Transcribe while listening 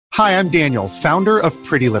Hi, I'm Daniel, founder of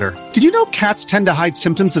Pretty Litter. Did you know cats tend to hide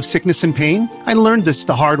symptoms of sickness and pain? I learned this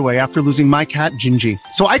the hard way after losing my cat, Gingy.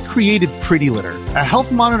 So I created Pretty Litter, a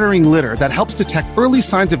health monitoring litter that helps detect early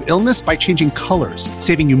signs of illness by changing colors,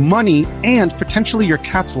 saving you money and potentially your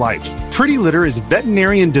cat's life. Pretty Litter is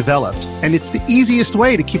veterinarian developed, and it's the easiest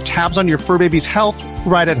way to keep tabs on your fur baby's health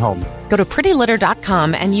right at home. Go to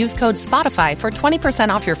prettylitter.com and use code SPOTIFY for 20%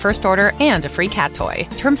 off your first order and a free cat toy.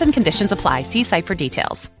 Terms and conditions apply. See site for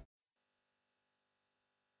details.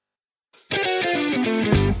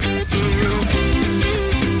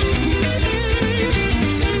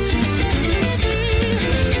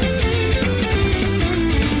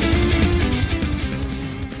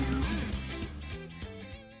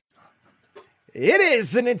 It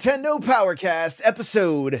is the Nintendo Powercast,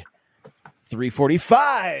 episode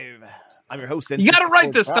 345. I'm your host. You got it right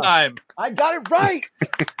this time. I got it right.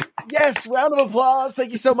 Yes, round of applause.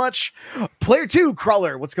 Thank you so much. Player 2,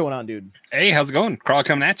 Crawler. What's going on, dude? Hey, how's it going? Crawler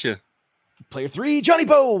coming at you. Player 3, Johnny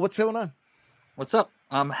Bo. What's going on? What's up?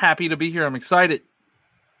 I'm happy to be here. I'm excited.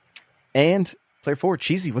 And Player 4,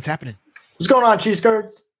 Cheesy. What's happening? What's going on, cheese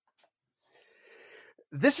curds?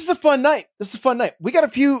 This is a fun night. We got a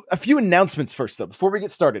few announcements first, though, before we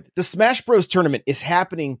get started. The Smash Bros. Tournament is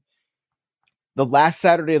happening the last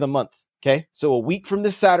Saturday of the month. Okay, so a week from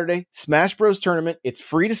this Saturday, Smash Bros. Tournament. It's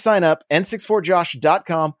free to sign up.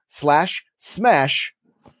 n64josh.com/smash.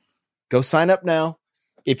 Go sign up now.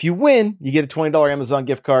 If you win, you get a $20 Amazon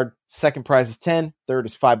gift card. Second prize is 10. Third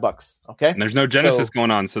is $5. Okay. And there's no Genesis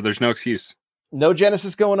going on, so there's no excuse. No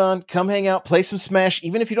Genesis going on. Come hang out, play some Smash,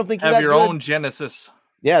 even if you don't think you're have that your good. own Genesis.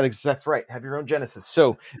 Yeah, that's right. Have your own Genesis.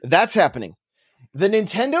 So that's happening. The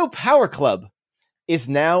Nintendo Power Club is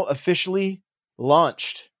now officially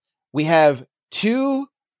launched. We have two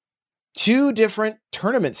different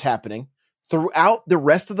tournaments happening throughout the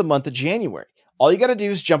rest of the month of January. All you got to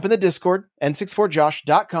do is jump in the Discord,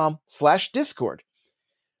 n64josh.com/discord,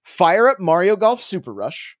 fire up Mario Golf Super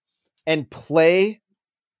Rush, and play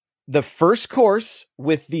the first course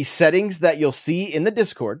with the settings that you'll see in the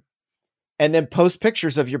Discord, and then post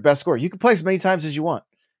pictures of your best score. You can play as many times as you want.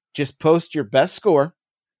 Just post your best score.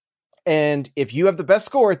 And if you have the best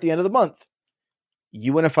score at the end of the month,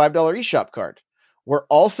 you win a $5 eShop card. We're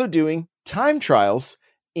also doing time trials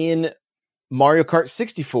in Mario Kart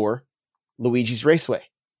 64, Luigi's Raceway.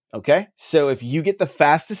 Okay? So if you get the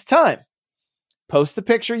fastest time, post the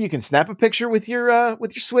picture. You can snap a picture with your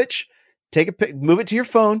Switch, move it to your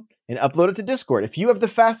phone, and upload it to Discord. If you have the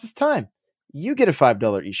fastest time, you get a $5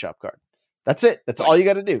 eShop card. That's it. That's all you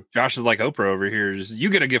got to do. Josh is like Oprah over here. Just, you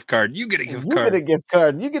get a gift card. You get a gift card. You get a gift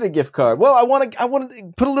card. You get a gift card. Well, I want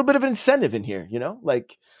to put a little bit of an incentive in here,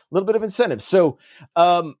 like a little bit of incentive. So,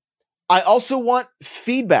 I also want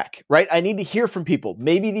feedback, right? I need to hear from people.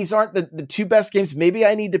 Maybe these aren't the two best games. Maybe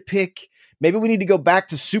we need to go back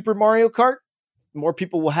to Super Mario Kart. More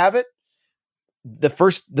people will have it. The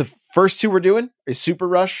first two we're doing is Super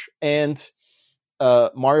Rush and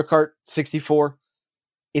Mario Kart 64.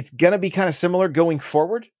 It's going to be kind of similar going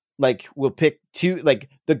forward. Like we'll pick two, like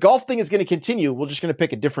the golf thing is going to continue. We're just going to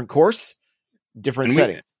pick a different course, different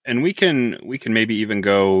settings. And we can maybe even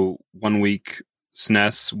go 1 week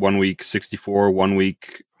SNES, 1 week 64, 1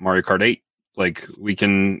 week Mario Kart 8. Like we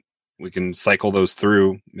can cycle those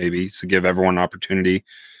through maybe to give everyone an opportunity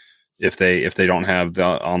if they don't have the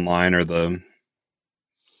online or the.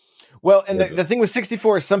 Well, and the thing with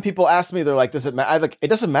 64 is some people ask me, they're like, does it matter? It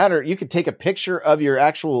doesn't matter. You could take a picture of your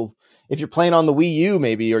actual, if you're playing on the Wii U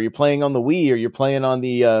maybe, or you're playing on the Wii, or you're playing on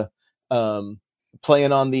the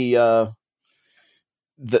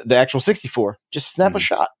actual 64, just snap a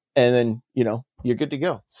shot and then, you're good to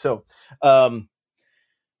go. So,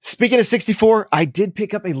 speaking of 64, I did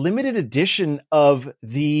pick up a limited edition of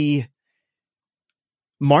the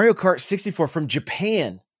Mario Kart 64 from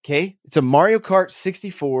Japan. Okay. It's a Mario Kart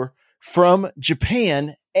 64 from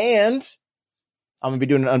Japan, and I'm going to be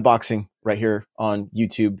doing an unboxing right here on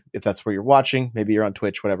YouTube. If that's where you're watching, maybe you're on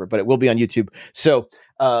Twitch, whatever, but it will be on YouTube. So,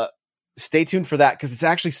 stay tuned for that, because it's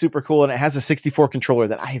actually super cool. And it has a 64 controller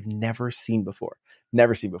that I have never seen before.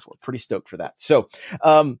 Pretty stoked for that. So,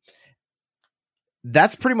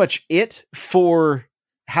 that's pretty much it for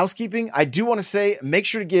housekeeping. I do want to say, make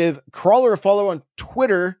sure to give Crawler a follow on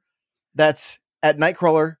Twitter. That's at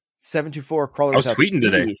Nightcrawler724. Crawler. I was tweeting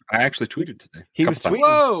today. I actually tweeted today. He was tweeting.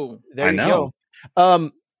 Whoa! There you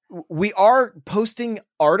go. We are posting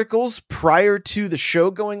articles prior to the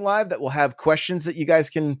show going live that will have questions that you guys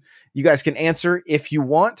can answer if you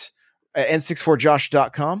want.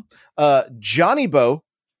 N64josh.com. Johnny Bo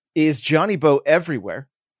is Johnny Bo everywhere.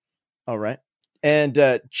 All right.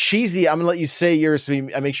 And Cheesy, I'm gonna let you say yours. So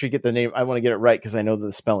I make sure you get the name. I want to get it right because I know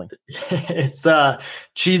the spelling. It's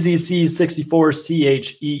Cheesy C64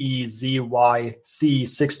 CheeZy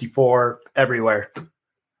C64 everywhere.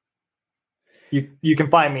 You can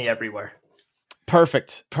find me everywhere.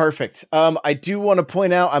 Perfect. I do want to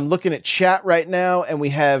point out, I'm looking at chat right now, and we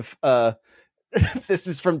have this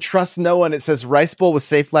is from Trust No One. It says Rice Bowl was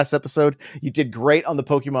safe last episode. You did great on the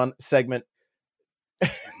Pokemon segment.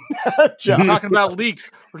 We're talking about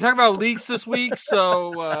leaks. We're talking about leaks this week,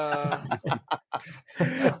 so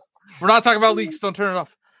we're not talking about leaks. Don't turn it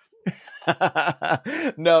off.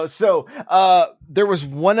 No, so there was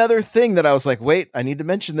one other thing that I was like, wait, I need to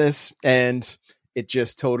mention this, and it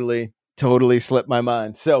just totally slipped my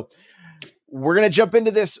mind. So we're gonna jump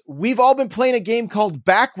into this. We've all been playing a game called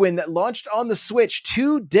Backwind that launched on the Switch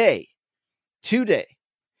today,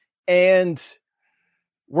 and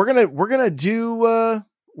we're gonna do.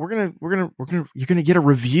 You're gonna get a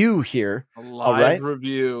review here. A live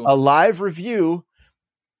review. A live review.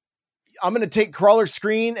 I'm gonna take Crawler's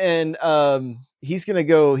screen and he's gonna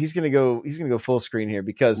go full screen here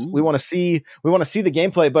because we want to see the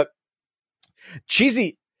gameplay. But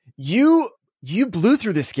Cheesy, you blew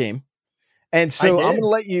through this game, and so I'm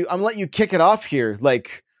gonna let you kick it off here.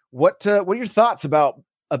 Like, what are your thoughts about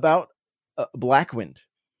Backwind?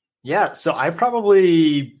 Yeah, so I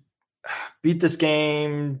probably beat this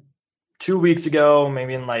game 2 weeks ago,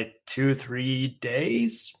 maybe in like 2-3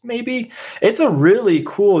 days, maybe. It's a really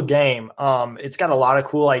cool game. It's got a lot of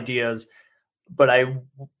cool ideas, but I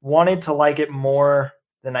wanted to like it more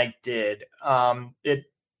than I did.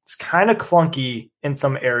 It's kind of clunky in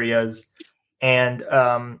some areas. And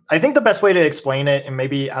I think the best way to explain it, and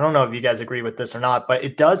maybe, I don't know if you guys agree with this or not, but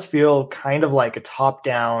it does feel kind of like a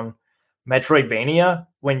top-down Metroidvania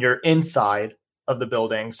when you're inside of the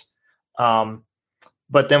buildings.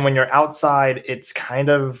 But then when you're outside, it's kind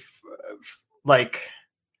of like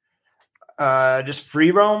just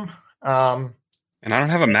free roam. And I don't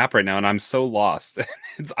have a map right now, and I'm so lost.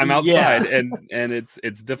 I'm outside, and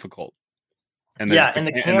it's difficult. And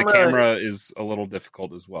the camera is a little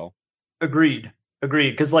difficult as well. Agreed.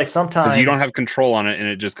 Because like sometimes you don't have control on it, and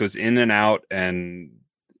it just goes in and out, and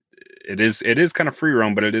it is kind of free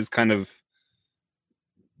roam, but it is kind of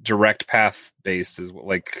direct path based as well.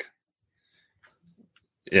 Like,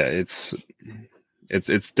 yeah, it's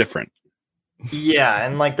different. Yeah,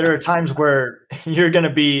 and like there are times where you're going to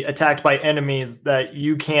be attacked by enemies that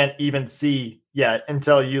you can't even see yet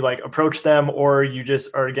until you like approach them, or you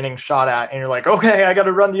just are getting shot at and you're like, okay, I got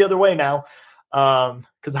to run the other way now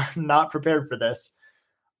because I'm not prepared for this.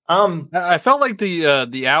 I felt like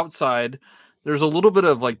the outside, there's a little bit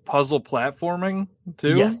of like puzzle platforming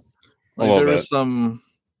too. Yes, like there is some,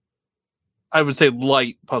 I would say,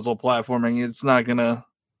 light puzzle platforming. It's not gonna.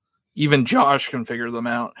 Even Josh can figure them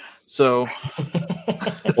out. So,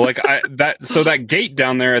 like that gate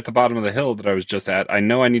down there at the bottom of the hill that I was just at, I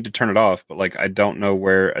know I need to turn it off, but like I don't know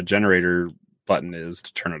where a generator button is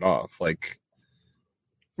to turn it off. Like,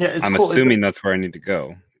 yeah, I'm assuming that's where I need to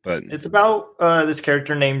go. But it's about this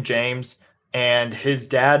character named James, and his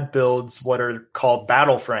dad builds what are called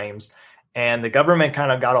battle frames, and the government kind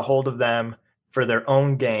of got a hold of them for their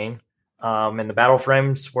own gain. And the battle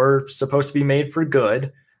frames were supposed to be made for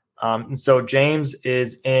good. And so James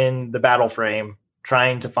is in the battle frame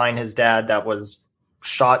trying to find his dad that was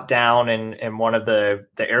shot down in one of the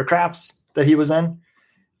aircrafts that he was in.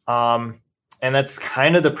 And that's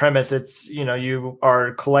kind of the premise. It's, you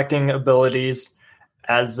are collecting abilities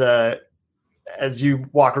as you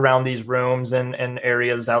walk around these rooms and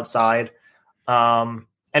areas outside. And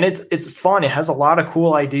it's fun. It has a lot of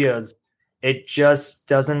cool ideas. It just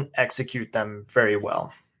doesn't execute them very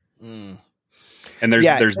well. Mm. And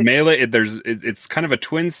there's melee. It's kind of a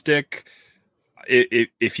twin stick.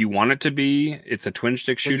 If you want it to be, it's a twin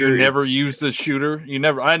stick shooter. You never use the shooter. You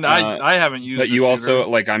never. I haven't used. But you also,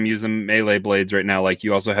 like, I'm using melee blades right now. Like,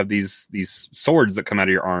 you also have these swords that come out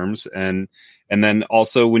of your arms, and then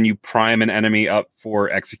also when you prime an enemy up for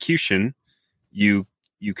execution, you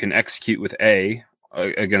can execute with A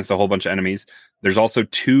against a whole bunch of enemies. There's also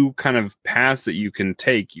two kind of paths that you can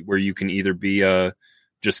take where you can either be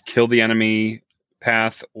just kill the enemy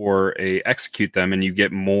path or execute them, and you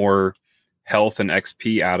get more health and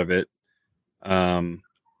XP out of it.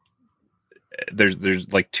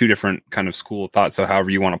 There's like two different kind of school of thought. So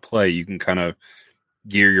however you want to play, you can kind of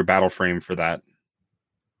gear your battle frame for that.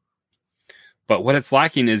 But what it's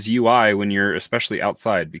lacking is UI when you're especially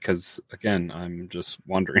outside, because again, I'm just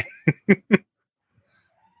wondering.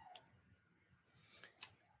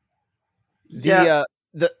 Go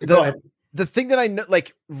ahead. The thing that I know,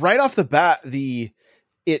 like right off the bat,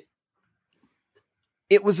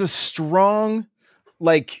 it was a strong,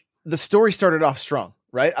 like the story started off strong,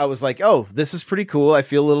 right? I was like, oh, this is pretty cool. I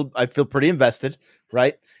feel pretty invested,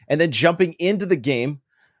 right? And then jumping into the game,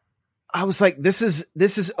 I was like, this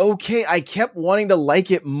is okay. I kept wanting to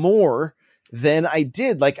like it more than I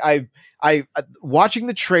did. Like I watching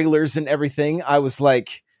the trailers and everything, I was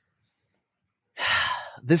like,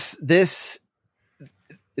 this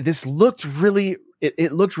looked really,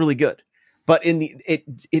 it looked really good. But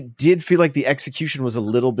it did feel like the execution was a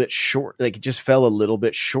little bit short. Like it just fell a little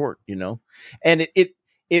bit short, you know? And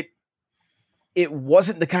it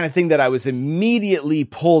wasn't the kind of thing that I was immediately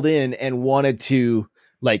pulled in and wanted to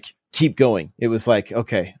like keep going. It was like,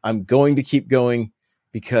 okay, I'm going to keep going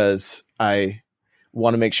because I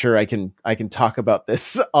want to make sure I can talk about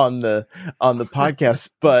this on the podcast.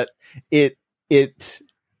 But it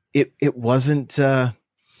wasn't,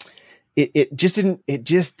 it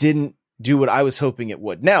just didn't do what I was hoping it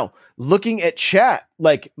would. Now, looking at chat,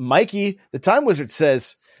 like Mikey, the Time Wizard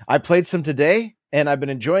says, I played some today and I've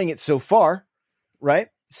been enjoying it so far. Right.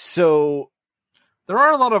 So there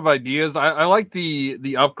are a lot of ideas. I like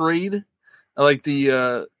the upgrade. I like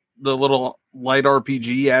the little light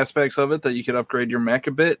RPG aspects of it that you could upgrade your mech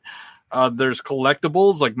a bit. There's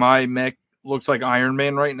collectibles, like my mech looks like Iron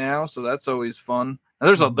Man right now. So that's always fun. And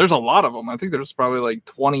there's a lot of them. I think there's probably like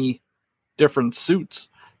 20 different suits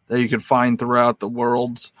that you can find throughout the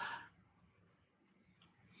worlds.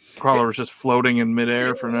 Crawler was just floating in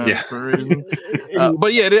midair for no reason.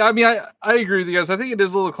 But yeah, I mean, I agree with you guys. I think it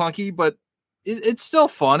is a little clunky, but it's still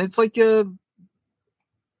fun. It's like a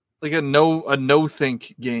no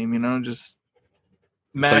think game, you know, just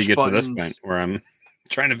mash you get buttons. to this point where I'm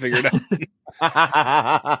trying to figure it out.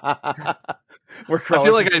 I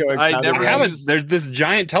feel like I never there's this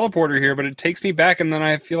giant teleporter here, but it takes me back, and then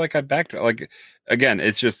I feel like I backed. Like again,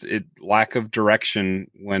 it's just lack of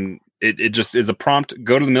direction when it just is a prompt.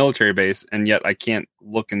 Go to the military base, and yet I can't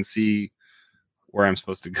look and see where I'm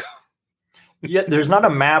supposed to go. Yeah, there's not a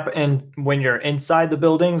map when you're inside the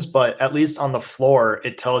buildings, but at least on the floor,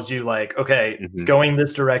 it tells you like, okay, going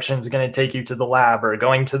this direction is going to take you to the lab, or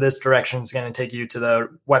going to this direction is going to take you to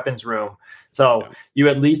the weapons room. So you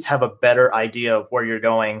at least have a better idea of where you're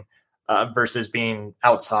going versus being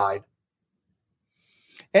outside.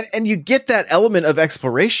 And you get that element of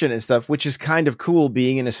exploration and stuff, which is kind of cool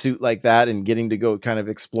being in a suit like that and getting to go kind of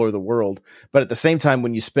explore the world. But at the same time,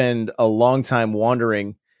 when you spend a long time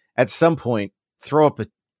wandering, at some point, throw up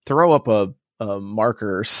a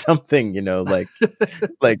marker or something, you know, like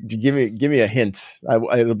give me a hint.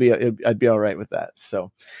 I'd be all right with that.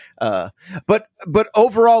 So, but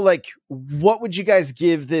overall, like, what would you guys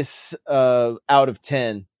give this out of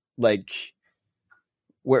 10? Like,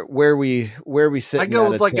 where we sit? I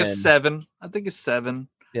go with like 10? A 7. I think it's 7.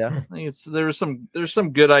 Yeah, I think there's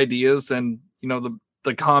some good ideas, and you know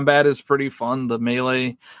the combat is pretty fun. The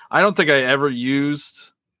melee. I don't think I ever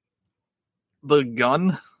used the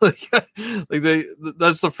gun. Like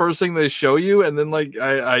that's the first thing they show you, and then like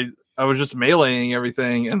I was just meleeing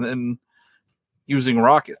everything and then using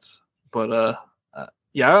rockets. But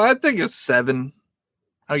yeah, I think it's 7.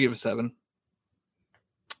 I'll give it 7.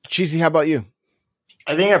 Cheesy, how about you?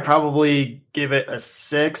 I think I probably give it a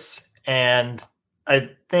 6, and I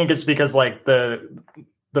think it's because like the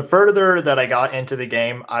further that I got into the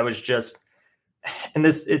game, I was just, and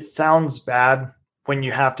it sounds bad when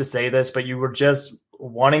you have to say this, but you were just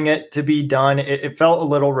wanting it to be done. It felt a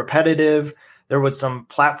little repetitive. There was some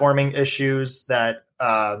platforming issues that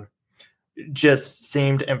just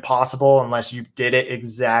seemed impossible unless you did it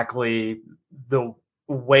exactly the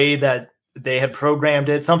way that they had programmed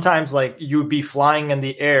it. Sometimes like you would be flying in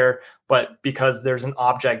the air, but because there's an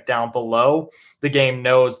object down below, the game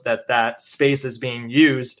knows that space is being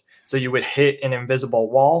used. So you would hit an invisible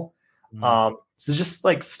wall. So just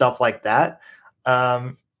like stuff like that.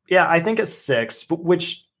 Yeah, I think it's 6,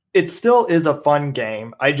 which it still is a fun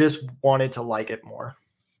game. I just wanted to like it more.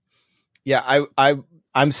 Yeah,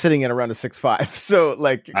 I'm sitting at around a 6.5. So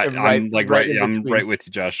like, I'm right with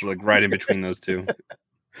you, Josh. Like right in between those two.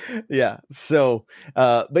 Yeah. So,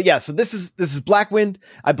 but yeah, so this is Blackwind.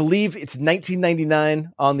 I believe it's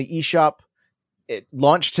 $19.99 on the eShop. It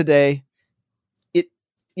launched today.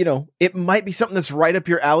 It might be something that's right up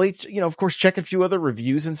your alley. You know, of course, check a few other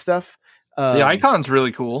reviews and stuff. The icon's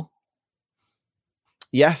really cool.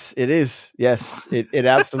 Yes, it is. Yes, it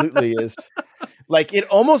absolutely is. Like, it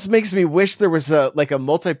almost makes me wish there was a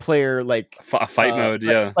multiplayer, like a fight mode.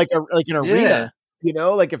 Yeah. Like an arena. Yeah. You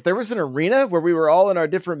know, like if there was an arena where we were all in our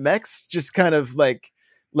different mechs, just kind of like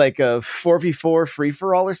a 4v4 free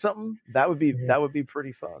for all or something, that would be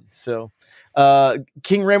pretty fun. So,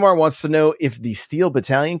 King Raymar wants to know if the Steel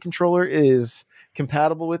Battalion controller is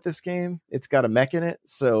compatible with this game. It's got a mech in it,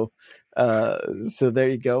 so there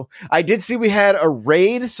you go. I did see we had a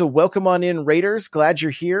raid, so welcome on in, raiders. Glad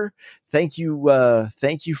you're here. Thank you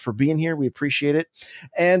for being here. We appreciate it.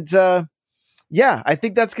 And yeah, I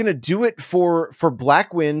think that's gonna do it for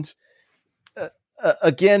Blackwind.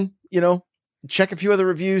 Again, check a few other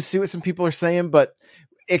reviews, see what some people are saying, but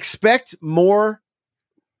expect more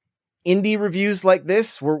indie reviews like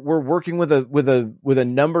this. We're working with a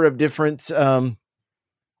number of different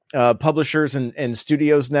publishers and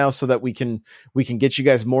studios now, so that we can get you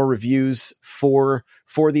guys more reviews for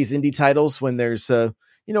these indie titles when there's a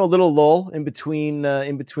little lull in between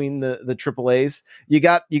the triple-A's. You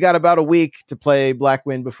got about a week to play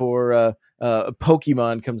Blackwind before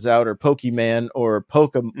Pokemon comes out, or Pokemon, or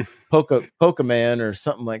Pokemon or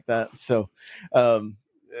something like that. So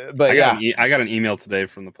but I got an email today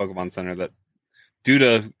from the Pokemon Center that due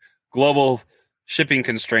to global shipping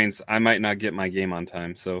constraints, I might not get my game on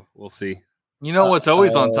time. So we'll see. You know what's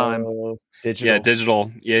always on time? Digital. Yeah,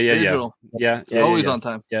 digital. Digital. Yeah. Always on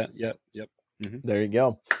time. Yep. Mm-hmm. There you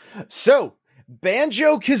go. So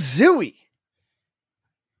Banjo-Kazooie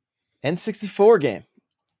N64 game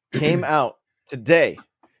came out today.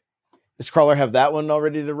 Does Crawler have that one all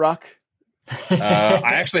ready to rock? I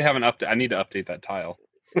actually have an update. I need to update that tile.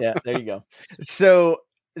 Yeah, there you go. So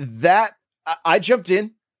that I jumped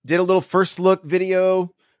in, did a little first look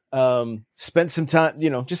video, spent some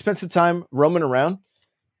time roaming around.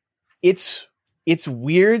 It's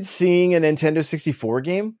weird seeing a Nintendo 64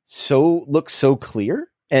 game look so clear,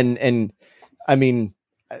 and I mean,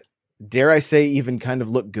 dare I say, even kind of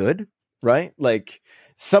look good, right? Like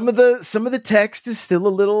some of the text is still a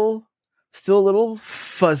little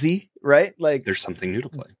fuzzy, right? Like there's something new to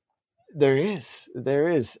play. There is.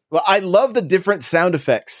 Well, I love the different sound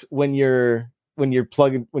effects when you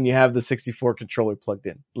have the 64 controller plugged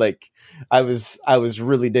in. Like I was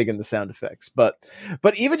really digging the sound effects, but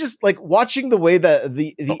even just like watching the way that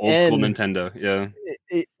the old school Nintendo,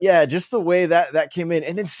 yeah, just the way that came in,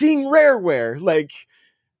 and then seeing Rareware, like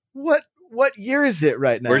what year is it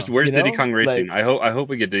right now? Where's Diddy Kong Racing? Like, I hope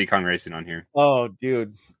we get Diddy Kong Racing on here. Oh,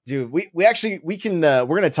 dude, we actually can we're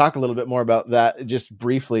going to talk a little bit more about that just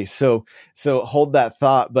briefly. So hold that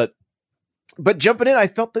thought, but jumping in, I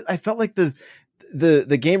felt like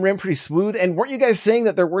the game ran pretty smooth. And weren't you guys saying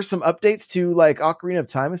that there were some updates to like Ocarina of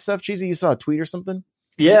Time and stuff? Cheesy, you saw a tweet or something?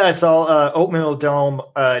 Yeah, I saw Oatmeal Dome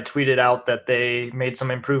tweeted out that they made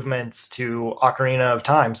some improvements to Ocarina of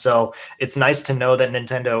Time. So it's nice to know that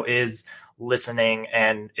Nintendo is listening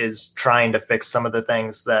and is trying to fix some of the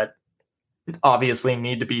things that obviously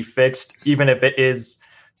need to be fixed. Even if it is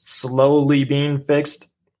slowly being fixed,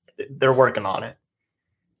 they're working on it.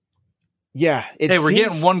 Yeah. We're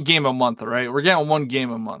getting one game a month, right? We're getting one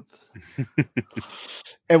game a month.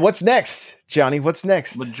 And what's next, Johnny? What's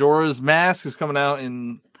next? Majora's Mask is coming out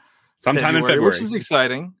in sometime in February, which is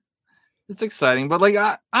exciting. It's exciting, but like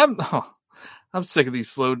I'm sick of these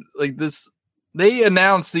slow like this. They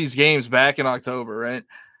announced these games back in October, right?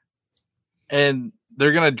 And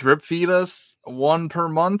they're gonna drip feed us one per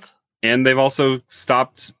month. And they've also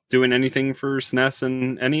stopped doing anything for SNES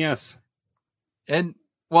and NES. And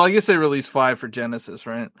well, I guess they released 5 for Genesis,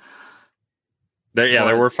 right?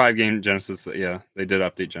 There were 5 game Genesis. Yeah, they did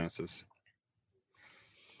update Genesis.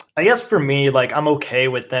 I guess for me, like I'm okay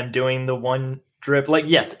with them doing the one drip. Like,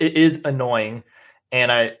 yes, it is annoying,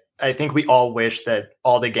 and I think we all wish that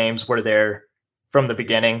all the games were there from the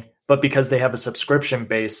beginning. But because they have a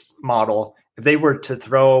subscription-based model, if they were to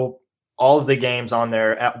throw all of the games on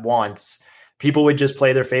there at once, people would just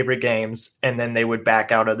play their favorite games, and then they would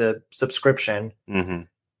back out of the subscription. Mm-hmm.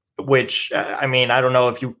 Which, I mean, I don't know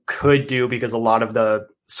if you could do, because a lot of the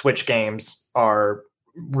Switch games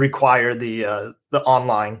require the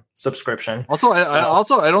online subscription. Also,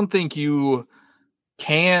 I don't think you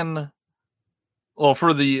can. Well,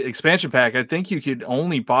 for the expansion pack, I think you could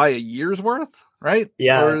only buy a year's worth, right?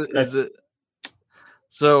 Yeah. Or is it?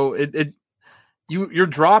 So you're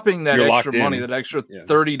dropping that extra money, that extra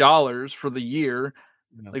 $30 for the year.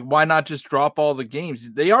 Yeah. Like, why not just drop all the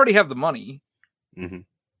games? They already have the money. Mm-hmm.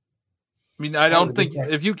 I mean, I don't think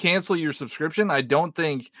if you cancel your subscription, I don't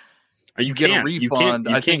think you get a refund.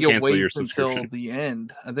 I think you'll wait until the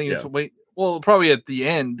end. I think it's wait. Well, probably at the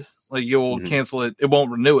end, like you'll cancel it. It won't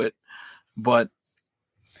renew it. But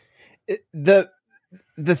the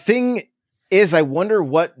thing is, I wonder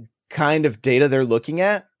what kind of data they're looking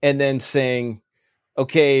at, and then saying,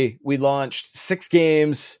 okay, we launched 6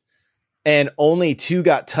 games, and only 2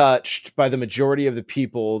 got touched by the majority of the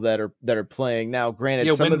people that are playing. Now,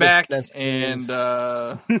 granted, some of back the and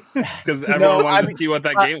because everyone wanted to see what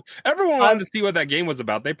that game. Everyone wanted to see what that game was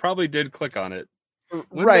about. They probably did click on it.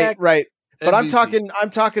 Right. But MVP. I'm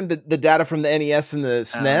talking the data from the NES and the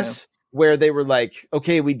SNES where they were like,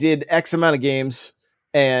 okay, we did X amount of games,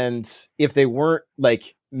 and if they weren't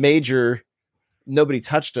like major, nobody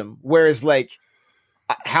touched them. Whereas like,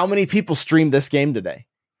 how many people streamed this game today?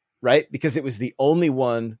 Right? Because it was the only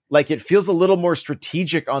one. Like, it feels a little more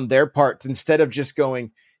strategic on their part instead of just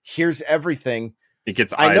going, here's everything. It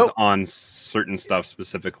gets eyes on certain stuff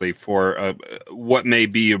specifically for what may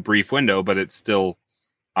be a brief window, but it's still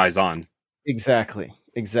eyes on. Exactly.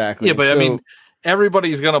 Yeah, but I mean,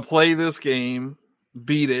 everybody's going to play this game,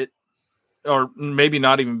 beat it, or maybe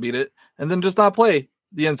not even beat it, and then just not play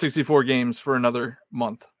the N64 games for another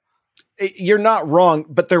month. You're not wrong,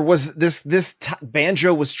 but there was this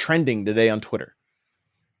Banjo was trending today on Twitter.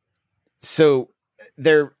 So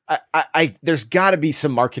there's got to be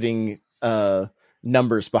some marketing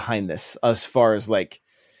numbers behind this, as far as like,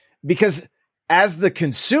 because as the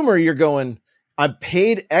consumer, you're going, I'm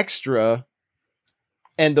paid extra,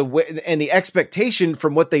 and the expectation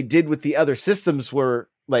from what they did with the other systems were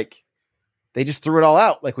like, they just threw it all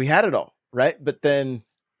out, like we had it all, right? But then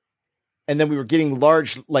we were getting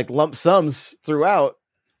large like lump sums throughout,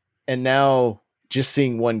 and now just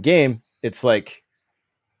seeing one game, it's like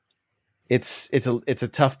it's a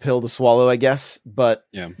tough pill to swallow, I guess. But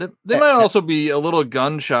yeah, they might also be a little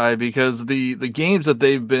gun shy because the games that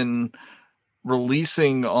they've been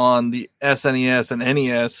releasing on the SNES and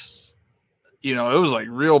NES, it was like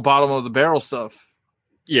real bottom of the barrel stuff.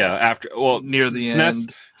 Yeah, near the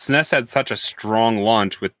end, SNES had such a strong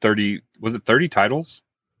launch with 30 titles.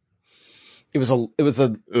 It was a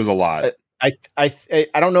lot. I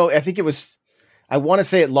don't know. I think it was. I want to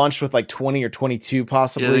say it launched with like 20 or 22,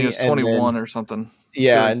 possibly. Yeah, I think it was 21 or something.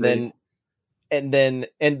 Yeah, and then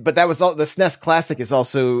but that was all. The SNES Classic is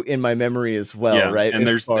also in my memory as well, yeah, right? And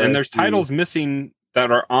there's titles missing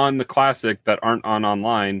that are on the Classic that aren't on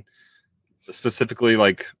online, specifically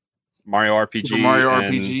like Mario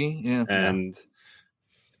RPG, yeah,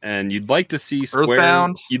 and you'd like to see Square.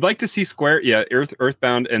 Earthbound. You'd like to see Square, yeah,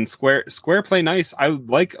 Earthbound and Square play nice. I would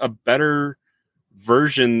like a better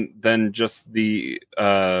version than just the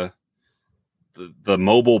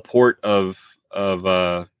mobile port of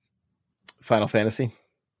Final Fantasy.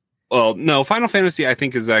 Well, no, Final Fantasy I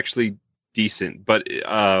think is actually decent, but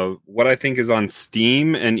what I think is on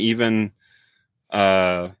Steam and even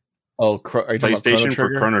are you PlayStation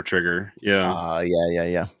for Chrono Trigger, yeah.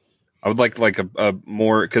 Yeah. I would like a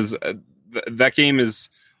more, because that game is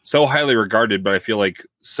so highly regarded, but I feel like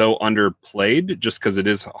so underplayed just because it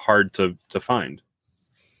is hard to find.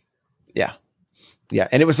 Yeah,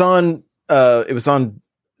 and it was on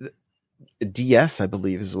DS, I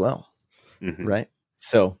believe, as well, right?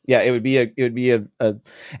 So yeah, it would be a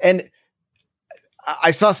and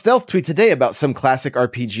I saw Stealth tweet today about some classic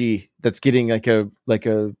RPG that's getting like a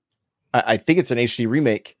I think it's an HD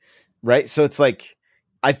remake, right? So it's like,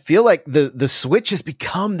 I feel like the Switch has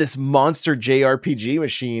become this monster JRPG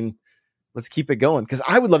machine. Let's keep it going, because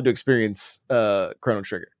I would love to experience Chrono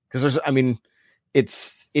Trigger, because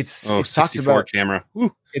it's talked about camera.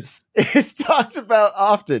 It's talked about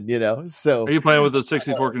often, So are you playing with a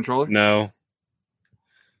 64 controller? No,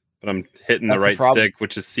 but I'm hitting the right stick,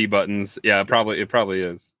 which is C buttons. Yeah, it probably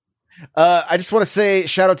is. I just want to say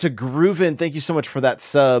shout out to Groovin. Thank you so much for that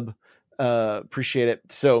sub. Appreciate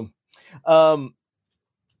it. So, I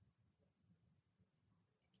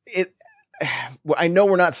know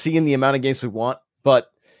we're not seeing the amount of games we want,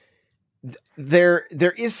 but there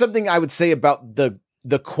is something I would say about the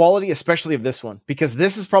quality, especially of this one, because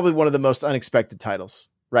this is probably one of the most unexpected titles,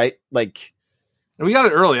 right? Like, we got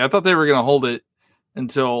it early. I thought they were going to hold it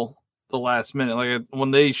until the last minute. Like,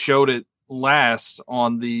 when they showed it last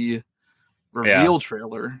on the reveal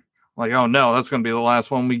trailer, like, oh no, that's going to be the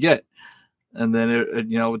last one we get. And then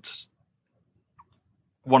it's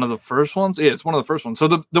one of the first ones. Yeah, it's one of the first ones. So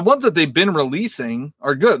the ones that they've been releasing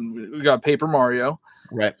are good. We got Paper Mario,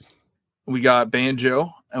 right? We got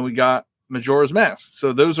Banjo, and we got Majora's Mask.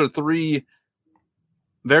 So those are three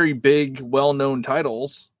very big, well-known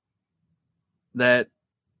titles that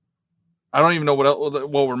I don't even know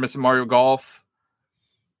what we're missing. Mario Golf,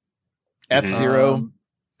 F-Zero,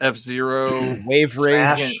 Smash. Wave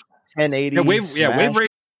Race, 1080. Wave Race.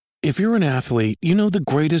 If you're an athlete, you know the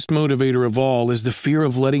greatest motivator of all is the fear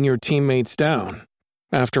of letting your teammates down.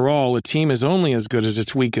 After all, a team is only as good as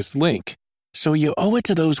its weakest link. So you owe it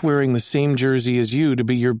to those wearing the same jersey as you to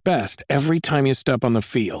be your best every time you step on the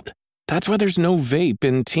field. That's why there's no vape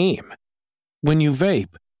in team. When you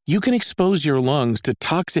vape, you can expose your lungs to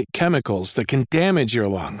toxic chemicals that can damage your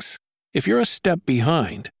lungs. If you're a step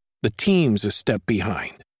behind, the team's a step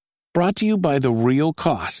behind. Brought to you by The Real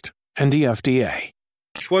Cost and the FDA.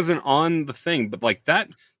 wasn't on the thing, but like that,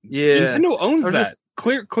 Yeah, Nintendo owns Or that. just-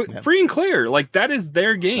 Clear, Yeah. free and clear. Like that is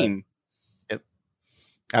their game,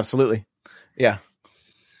 Absolutely. Yeah.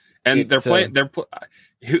 and It's,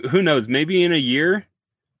 who knows? Maybe in a year,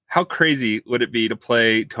 how crazy would it be to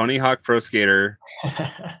play Tony Hawk Pro Skater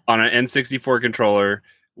on an N64 controller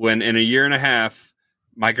when in a year and a half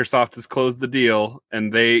Microsoft has closed the deal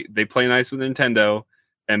and they play nice with Nintendo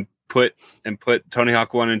and put Tony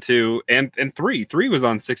Hawk 1 and 2 and 3. 3 was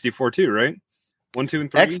on 64 too, right? 1, 2,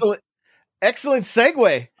 and 3. Excellent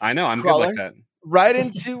segue. I know, I'm Crawler. good like that. Right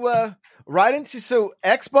into so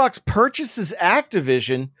Xbox purchases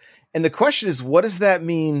Activision, and the question is, what does that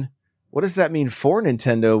mean? What does that mean for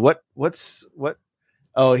Nintendo? What?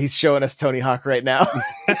 Oh, he's showing us Tony Hawk right now.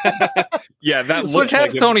 Yeah, that Switch looks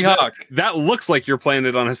has like Tony Hawk. That looks like you're playing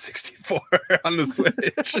it on a 64 on the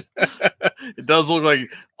Switch. It does look like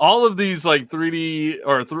all of these like 3D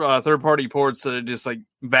or third party ports that are just like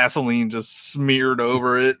Vaseline just smeared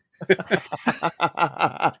over it.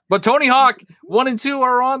 But Tony Hawk 1 and 2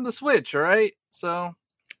 are on the Switch, all right? So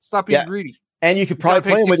stop being Yeah. greedy. And you could You probably gotta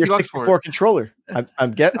pay play them with your $60 for 64 it. controller.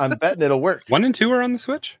 I'm betting it'll work. 1 and 2 are on the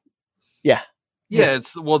Switch? Yeah. Yeah,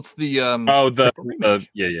 it's the Oh, the remake.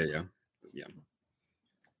 yeah.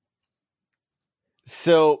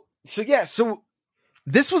 So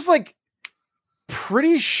this was like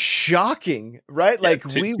pretty shocking, right? Yeah, like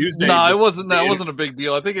Tuesday. no, it just- wasn't. That wasn't a big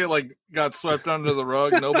deal. I think it like got swept under the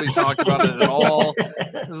rug. Nobody talked about it at all.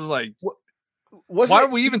 This is like, was why it are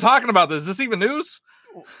we even talking about this? Is this even news?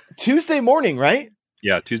 Tuesday morning, right?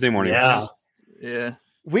 Yeah, Tuesday morning. Yeah. Yeah,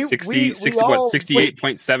 We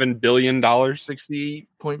 68.7 billion dollars.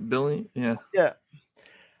 68 billion. Yeah, Yeah.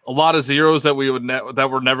 a lot of zeros that we would that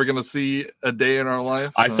we're never going to see a day in our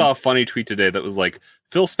life. I so. saw a funny tweet today that was like,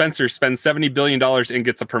 Phil Spencer spends $70 billion and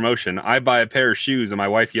gets a promotion. I buy a pair of shoes and my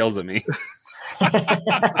wife yells at me.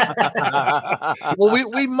 Well,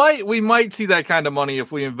 we might see that kind of money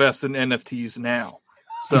if we invest in NFTs now.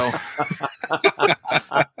 So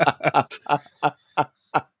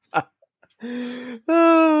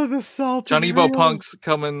Oh, the salt. John is Evo real. Punk's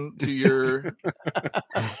coming to your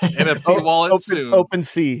NFT wallet soon. Open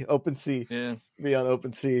Sea. Yeah. Be on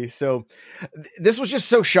OpenSea. So this was just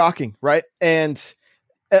so shocking, right? And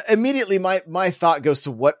immediately my thought goes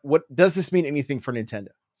to what does this mean anything for Nintendo?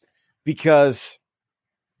 Because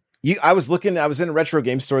I was in a retro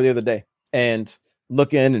game store the other day and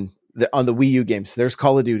looking and on the Wii U games, there's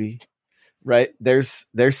Call of Duty, right? There's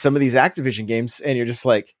some of these Activision games, and you're just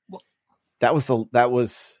like, that was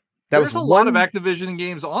There's a lot of Activision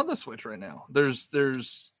games on the Switch right now. There's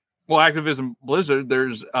Activision Blizzard.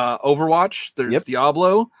 There's Overwatch. There's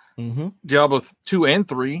Diablo, Diablo 2 and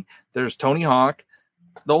 3. There's Tony Hawk.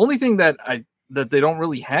 The only thing that they don't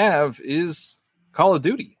really have is Call of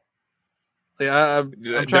Duty. I'm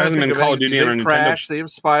There trying hasn't to think been Call of any. Duty They on a have Nintendo. Crash. They have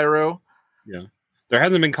Spyro. Yeah, there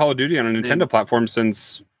hasn't been Call of Duty on a Nintendo platform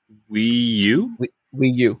since Wii U.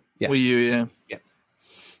 Wii U. Yeah. Wii U. Yeah.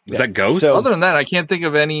 Was that Ghost? So- Other than that, I can't think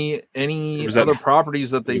of any Was that- other properties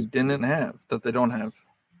that they didn't have that they don't have.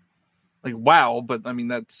 Like WoW, but I mean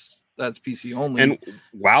that's PC only. And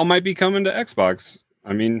WoW might be coming to Xbox.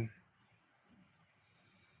 I mean,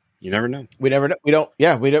 you never know. We never know. We don't.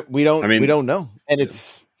 Yeah, we don't. I mean- we don't know. And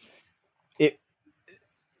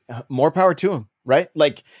more power to them, right?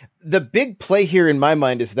 Like the big play here in my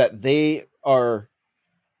mind is that they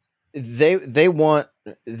want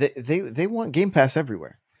Game Pass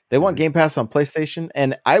everywhere. They want Game Pass on PlayStation,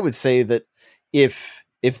 and I would say that if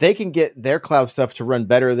they can get their cloud stuff to run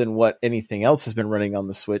better than what anything else has been running on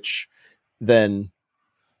the Switch, then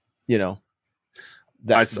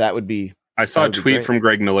that would be. I saw a That would be tweet great. from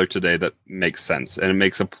Greg Miller today that makes sense, and it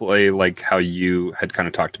makes a play like how you had kind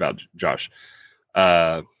of talked about, Josh.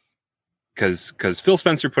 Because Phil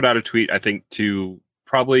Spencer put out a tweet, I think, to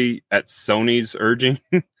probably at Sony's urging,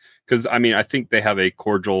 because I mean, I think they have a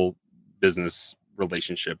cordial business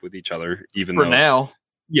relationship with each other, even for though now,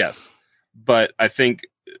 yes, but I think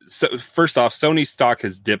so. First off, Sony's stock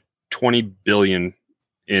has dipped 20 billion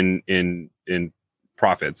in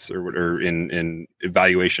profits or in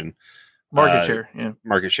valuation. market share. Yeah.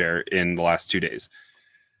 Market share in the last 2 days,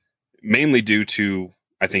 mainly due to,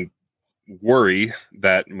 I think, worry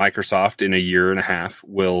that Microsoft in a year and a half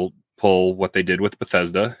will pull what they did with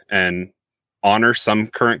Bethesda and honor some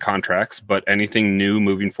current contracts, but anything new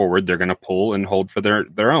moving forward, they're going to pull and hold for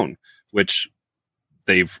their own, which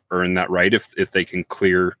they've earned that right if they can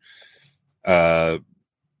clear the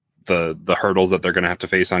hurdles that they're going to have to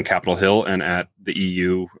face on Capitol Hill and at the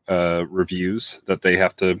EU reviews that they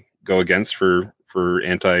have to go against for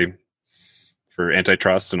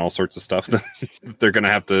antitrust and all sorts of stuff that they're going to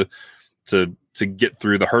have to to get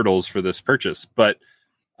through the hurdles for this purchase. But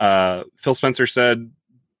Phil Spencer said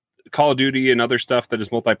Call of Duty and other stuff that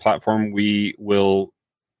is multi-platform, we will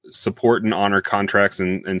support and honor contracts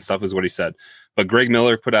and stuff, is what he said. But Greg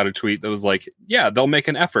Miller put out a tweet that was like, yeah, they'll make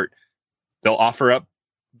an effort. They'll offer up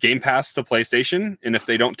Game Pass to PlayStation, and if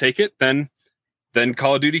they don't take it, then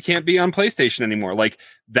Call of Duty can't be on PlayStation anymore. Like,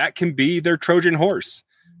 that can be their Trojan horse,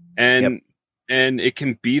 and it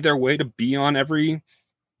can be their way to be on every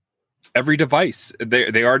device.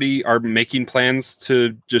 They already are making plans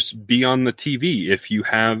to just be on the TV. If you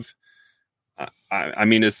have, I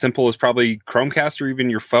mean, as simple as probably Chromecast or even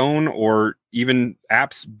your phone, or even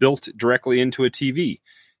apps built directly into a TV.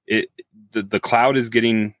 The cloud is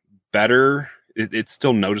getting better. It's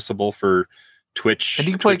still noticeable for Twitch. And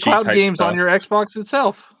you can play cloud games on your Xbox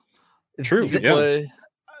itself. True.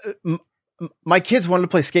 Yeah. My kids wanted to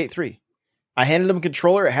play Skate 3. I handed them a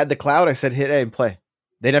controller. It had the cloud. I said, hit A and play.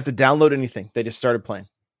 They didn't have to download anything. They just started playing.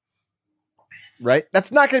 Right?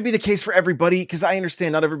 That's not going to be the case for everybody, because I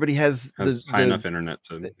understand not everybody has high enough internet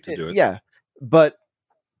to do it. Yeah. But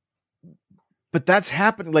that's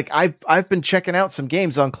happening. Like, I've been checking out some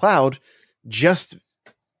games on cloud. Just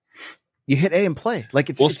you hit A and play. Like,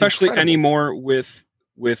 it's especially incredible. anymore with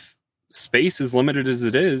space as limited as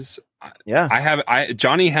it is. Yeah.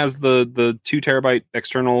 Johnny has the 2 terabyte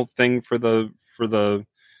external thing for the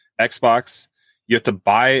Xbox. You have to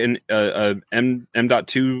buy an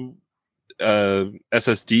M.2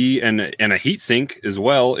 SSD and a heatsink as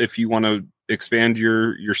well if you want to expand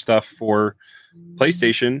your stuff for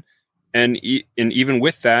PlayStation. And even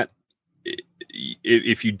with that,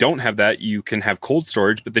 if you don't have that, you can have cold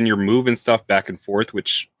storage, but then you're moving stuff back and forth,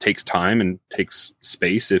 which takes time and takes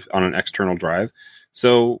space on an external drive.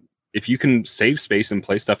 So if you can save space and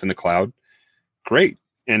play stuff in the cloud, great.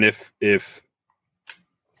 And if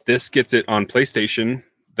this gets it on PlayStation,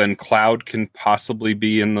 then cloud can possibly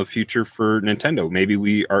be in the future for Nintendo. Maybe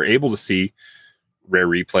we are able to see Rare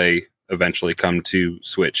Replay eventually come to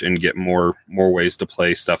Switch and get more ways to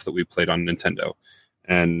play stuff that we played on Nintendo.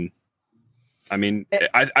 And I mean,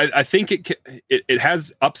 I think it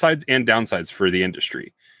has upsides and downsides for the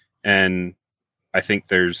industry. And I think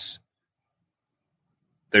there's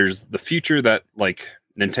the future that, like,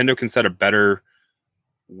 Nintendo can set a better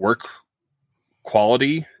work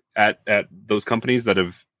quality at those companies that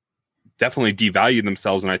have definitely devalued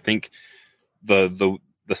themselves. And I think the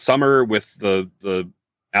summer with the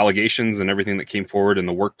allegations and everything that came forward, and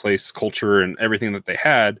the workplace culture and everything that they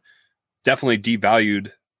had, definitely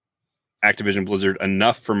devalued Activision Blizzard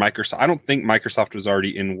enough for Microsoft. I don't think Microsoft was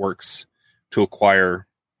already in works to acquire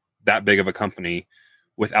that big of a company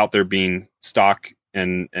without there being stock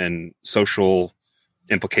and social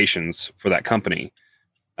implications for that company.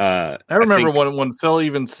 I remember when Phil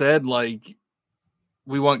even said, like,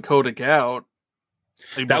 we want Kotick out.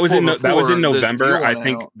 Like, that was in November. I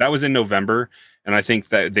think that was in November, and I think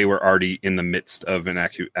that they were already in the midst of an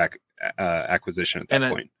acquisition at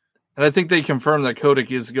that point. And I think they confirmed that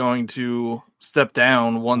Kotick is going to step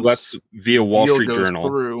down once. That's via Wall Street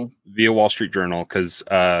Journal. Via Wall Street Journal, because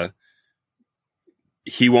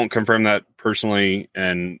he won't confirm that personally,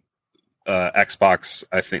 and Xbox,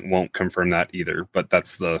 I think, won't confirm that either. But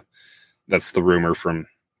that's the rumor from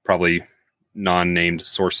probably non-named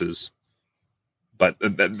sources. But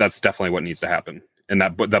that's definitely what needs to happen, and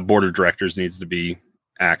that board of directors needs to be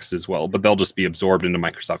axed as well. But they'll just be absorbed into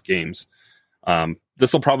Microsoft games.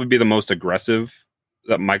 This will probably be the most aggressive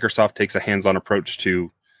that Microsoft takes a hands-on approach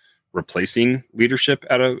to replacing leadership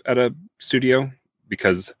at a studio,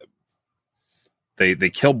 because they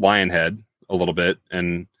killed Lionhead a little bit,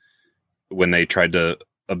 and when they tried to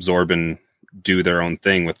absorb and do their own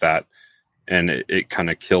thing with that, and it kind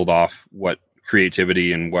of killed off what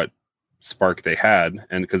creativity and what spark they had,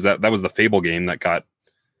 and because that was the Fable game that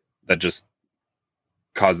just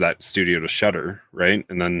caused that studio to shutter, right?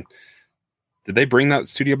 And then did they bring that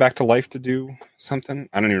studio back to life to do something?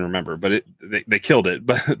 I don't even remember, but they killed it.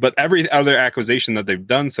 But every other acquisition that they've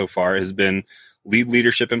done so far has been lead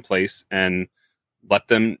leadership in place and let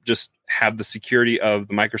them just have the security of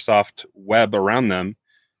the Microsoft web around them,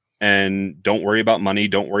 and don't worry about money.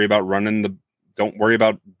 Don't worry about don't worry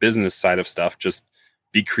about business side of stuff. Just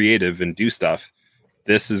be creative and do stuff.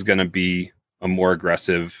 This is going to be a more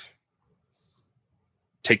aggressive,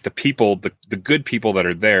 take the people, the good people that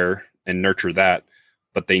are there, and nurture that,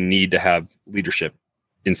 but they need to have leadership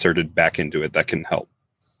inserted back into it that can help.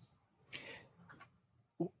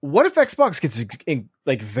 What if Xbox gets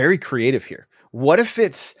like very creative here? What if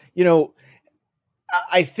it's,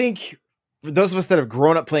 I think for those of us that have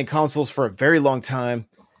grown up playing consoles for a very long time,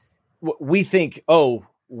 we think, oh,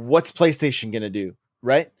 what's PlayStation going to do?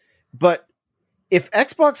 Right. But if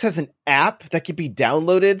Xbox has an app that can be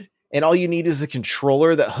downloaded and all you need is a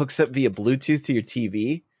controller that hooks up via Bluetooth to your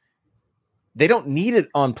TV, they don't need it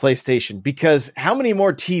on PlayStation, because how many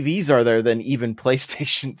more TVs are there than even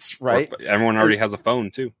PlayStations, right? Everyone already has a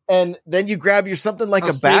phone too. And then you grab your something like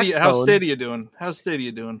How's a backbone. How's Stadia doing? How's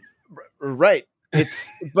Stadia doing? Right.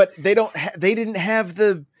 But they don't they didn't have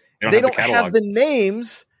the they don't have the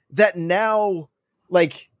names that now,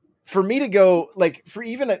 like, for me to go, like, for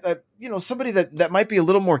even a somebody that might be a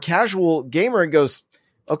little more casual gamer and goes,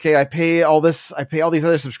 okay, I pay all these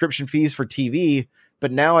other subscription fees for TV,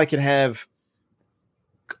 but now I can have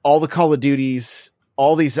all the Call of Duties,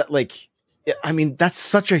 all these, like, I mean, that's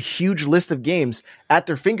such a huge list of games at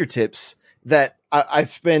their fingertips that I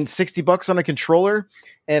spend $60 on a controller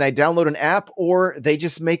and I download an app, or they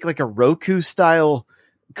just make like a Roku style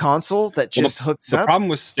console that just hooks up. The problem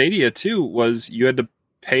with Stadia too was you had to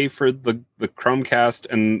pay for the Chromecast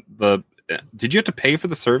and did you have to pay for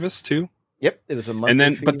the service too? Yep, it was a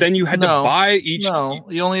monthly fee. But then you had to buy each. No,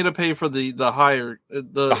 you only had to pay for the higher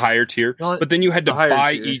the higher tier. But then you had to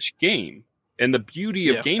buy each game. And the beauty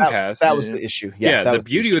of Game Pass, that was the issue. The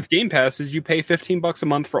beauty with Game Pass is you pay $15 a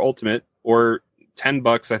month for Ultimate, or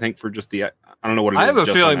 $10, I think, for just the. I don't know what it is. I have a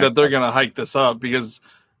feeling that they're going to hike this up, because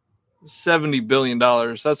 $70 billion,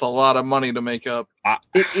 that's a lot of money to make up.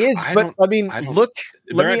 It is, but I mean, look,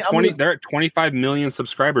 they're at 25 million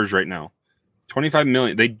subscribers right now. 25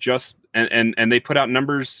 million. They just and they put out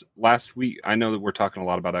numbers last week. I know that we're talking a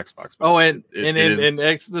lot about Xbox.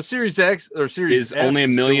 The Series X or Series is S only a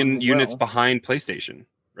million units behind PlayStation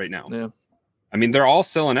right now. Yeah. I mean, they're all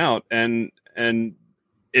selling out, and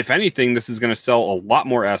if anything, this is going to sell a lot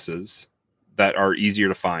more S's that are easier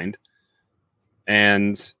to find,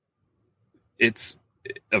 and it's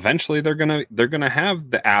eventually they're gonna have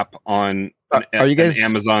the app on an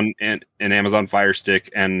Amazon and an Amazon Fire Stick,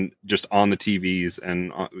 and just on the TVs,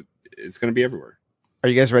 and it's going to be everywhere. Are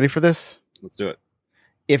you guys ready for this? Let's do it.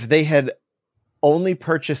 If they had only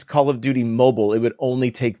purchased Call of Duty Mobile, it would only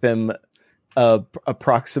take them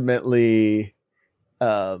approximately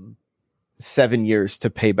 7 years to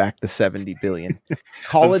pay back the $70 billion.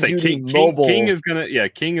 Call of Duty Mobile. King is gonna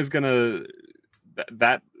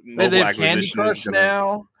that mobile they have Candy Crush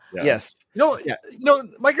now. Yeah. Yes.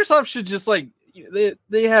 Microsoft should just, like,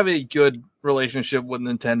 they have a good relationship with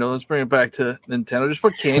Nintendo. Let's bring it back to Nintendo. Just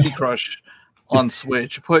put Candy Crush on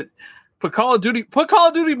Switch. Put Call of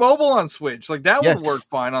Duty Mobile on Switch. Like, that would work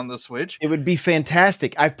fine on the Switch. It would be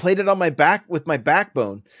fantastic. I've played it on my back with my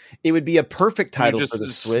Backbone. It would be a perfect title for the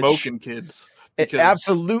Switch. Smoking kids. It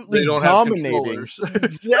absolutely dominating.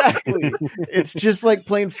 Exactly. It's just like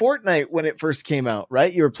playing Fortnite when it first came out,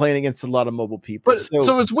 right? You were playing against a lot of mobile people. But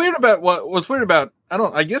so it's weird about what's weird about,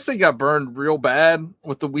 I guess they got burned real bad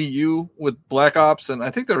with the Wii U with Black Ops, and I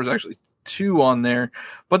think there was actually 2 on there,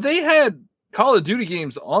 but they had Call of Duty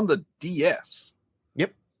games on the DS.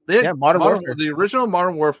 Yep. They had Modern Warfare. The original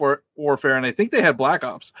Modern Warfare, and I think they had Black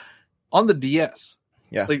Ops on the DS.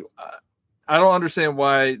 Yeah. Like, I don't understand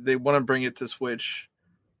why they want to bring it to Switch.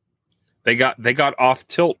 They got off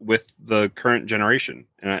tilt with the current generation,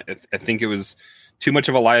 and I think it was too much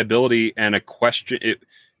of a liability and a question.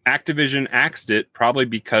 Activision axed it probably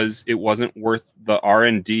because it wasn't worth the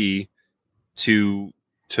R&D to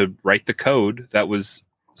write the code that was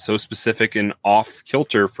so specific and off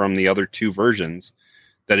kilter from the other 2 versions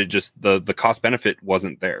that it just the cost benefit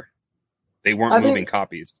wasn't there. They weren't moving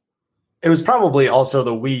copies. It was probably also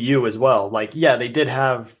the Wii U as well. Like, yeah, they did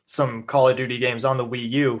have some Call of Duty games on the Wii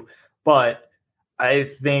U, but I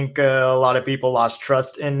think a lot of people lost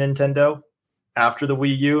trust in Nintendo after the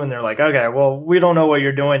Wii U, and they're like, okay, well, we don't know what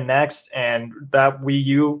you're doing next, and that Wii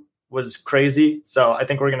U was crazy, so I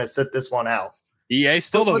think we're going to sit this one out. EA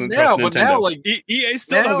still doesn't trust Nintendo. Now, like, EA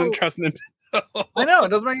still doesn't trust Nintendo. I know, it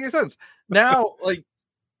doesn't make any sense. Now, like,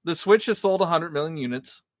 the Switch has sold 100 million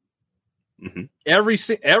units. Mm-hmm. Every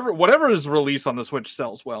whatever is released on the Switch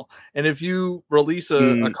sells well, and if you release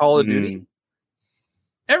a Call of Duty,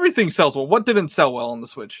 everything sells well. What didn't sell well on the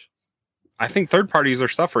Switch? I think third parties are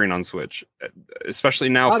suffering on Switch, especially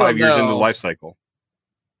now 5 years into the life cycle.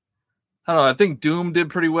 I don't know. I think Doom did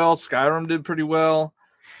pretty well. Skyrim did pretty well.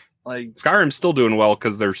 Like, Skyrim's still doing well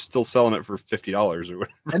because they're still selling it for $50 or whatever.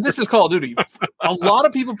 And this is Call of Duty. A lot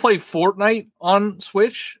of people play Fortnite on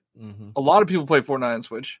Switch. Mm-hmm. A lot of people play Fortnite on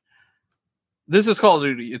Switch. This is Call of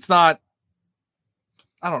Duty. It's not,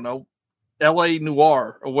 I don't know, LA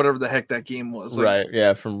Noire or whatever the heck that game was. Like, right,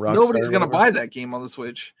 yeah, from Rockstar. Nobody's going to buy that game on the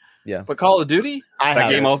Switch. Yeah. But Call of Duty?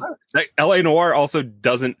 That LA Noire also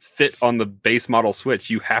doesn't fit on the base model Switch.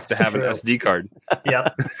 You have to have an SD card.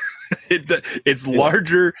 Yep. It's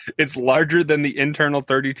larger. It's larger than the internal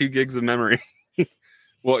 32 gigs of memory.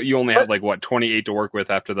 Well, you only have 28 to work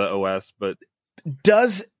with after the OS, but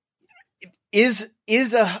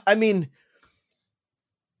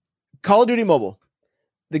Call of Duty Mobile,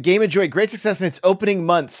 the game enjoyed great success in its opening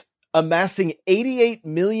months, amassing 88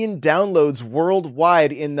 million downloads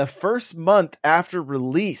worldwide in the first month after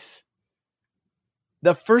release.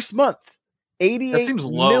 The first month, 88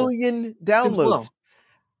 million downloads.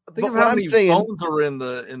 Think of how many phones are in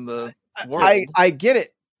the world. I get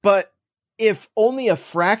it, but if only a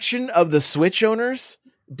fraction of the Switch owners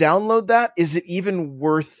download that, is it even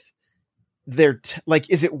worth their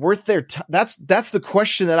is it worth their time? That's the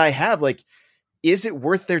question that I have. Like, is it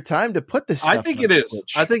worth their time to put this stuff I think it is.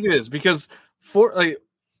 Switch? I think it is because I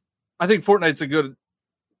think Fortnite's a good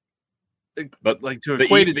to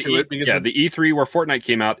equate it to it because the E3 where Fortnite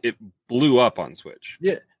came out, it blew up on Switch.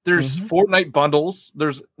 Yeah, there's Fortnite bundles.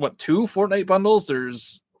 There's 2 Fortnite bundles.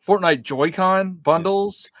 There's Fortnite Joy-Con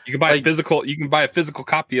bundles. You can buy a physical. You can buy a physical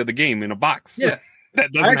copy of the game in a box. Yeah.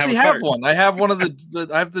 That doesn't I actually have one. I have one of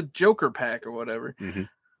I have the Joker pack or whatever. Mm-hmm.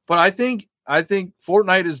 But I think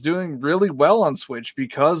Fortnite is doing really well on Switch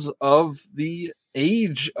because of the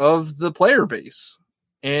age of the player base.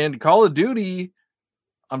 And Call of Duty,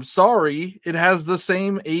 I'm sorry, it has the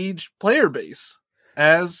same age player base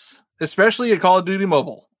as especially a Call of Duty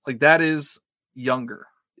Mobile. Like that is younger.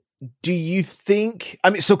 Do you think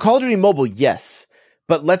so Call of Duty Mobile, yes.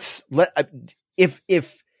 But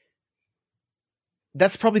if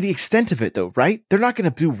that's probably the extent of it, though, right? They're not going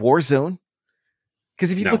to do Warzone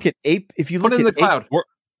because if you look at put in the cloud,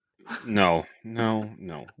 no.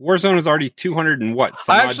 Warzone is already 200 and what?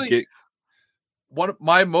 One of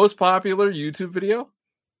my most popular YouTube video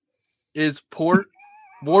is port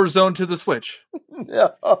Warzone to the Switch.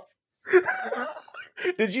 No.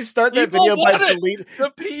 Did you start that video by deleting? The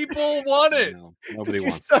people want it. No, nobody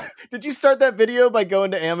wants it. Did you start that video by going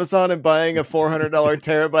to Amazon and buying a $400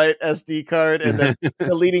 terabyte SD card and then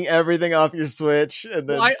deleting everything off your Switch? And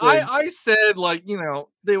then I said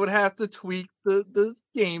they would have to tweak the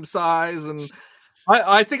game size, and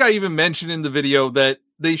I think I even mentioned in the video that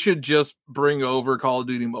they should just bring over Call of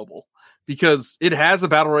Duty Mobile because it has a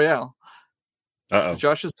battle royale. Uh-oh.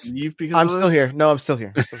 Josh just leave because I'm still here. No, I'm still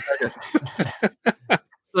here.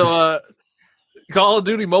 So, Call of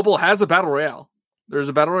Duty Mobile has a battle royale. There's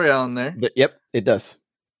a battle royale in there. Yep, it does.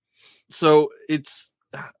 So it's,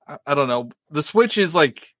 I don't know. The Switch is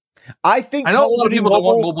I think I know a lot of people don't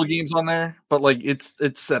want mobile games on there, but it's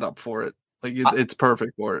set up for it. It's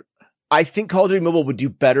perfect for it. I think Call of Duty Mobile would do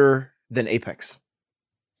better than Apex.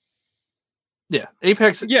 Yeah,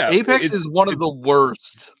 Apex. Yeah, Apex is one of the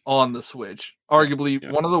worst on the Switch. Arguably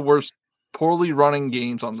one of the worst poorly running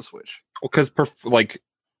games on the Switch. Well, because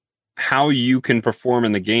how you can perform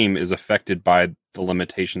in the game is affected by the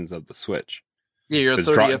limitations of the Switch. Yeah, you're at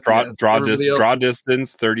 30 FPS. Draw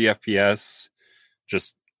distance, 30 FPS.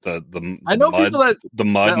 Just the I know mud, people that the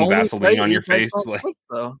mud and Vaseline on your face. Switch,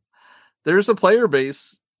 there's a player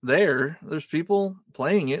base there. There's people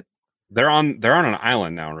playing it. They're on an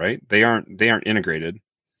island now, right? They aren't integrated.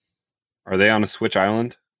 Are they on a Switch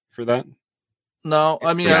island for that? No,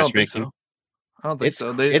 I don't think so. I don't think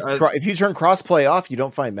so. If you turn crossplay off, you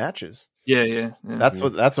don't find matches. Yeah. That's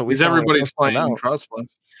what we. Because everybody's playing crossplay.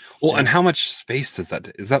 Well, and how much space does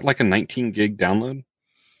that? Is that like a 19 gig download?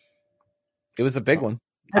 It was a big one.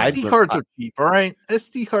 SD cards are cheap, all right?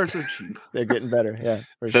 SD cards are cheap. They're getting better. Yeah.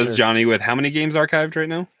 Says Johnny with how many games archived right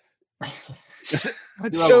now? I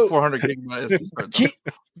do have a 400 gig SD card.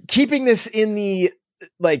 Keeping this in the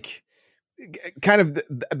kind of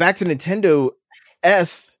back to Nintendo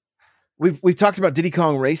S. We've talked about Diddy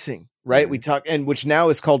Kong Racing, right? Mm-hmm. Which now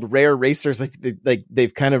is called Rare Racers.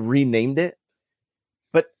 They've kind of renamed it,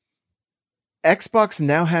 but Xbox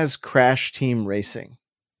now has Crash Team Racing,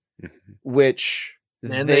 which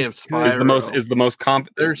they have is the most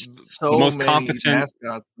competent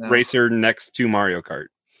racer next to Mario Kart.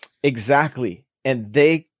 Exactly, and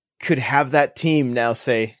they could have that team now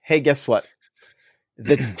say, "Hey, guess what?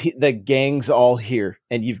 The gang's all here,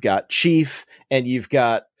 and you've got Chief, and you've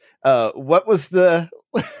got." What was the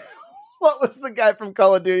guy from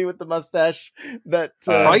Call of Duty with the mustache? That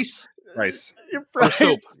Price.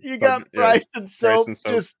 You got Price and Soap.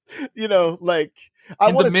 Just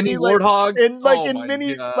I want to mini see Warthog in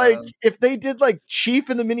mini if they did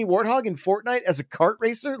Chief and the mini Warthog in Fortnite as a kart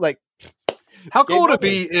racer. How cool would it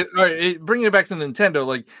be? Bringing it back to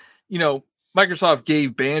Nintendo, Microsoft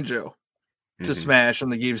gave Banjo to Smash,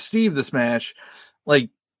 and they gave Steve the Smash.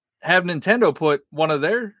 Have Nintendo put one of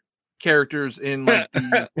their characters in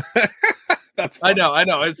these. That's funny. I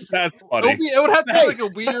know. That's funny. It would have to be a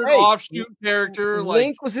weird offshoot character.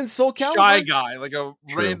 Link was in Soul Calibur. Shy Guy, a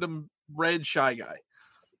random red Shy Guy.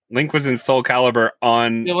 Link was in Soul Calibur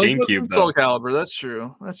on Link was in GameCube. Soul Calibur. That's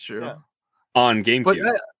true. Yeah. On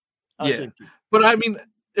GameCube. But but I mean,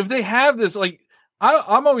 if they have this, like,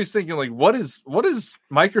 I'm always thinking, like, what is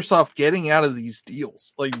Microsoft getting out of these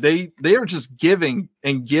deals? Like, they are just giving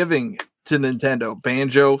and giving to Nintendo.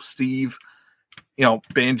 Banjo, Steve,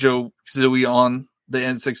 Banjo Kazooie on the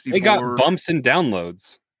N64. They got bumps and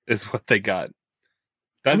downloads, is what they got.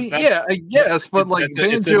 I guess, but like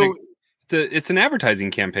Banjo. It's an advertising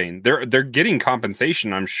campaign. They're getting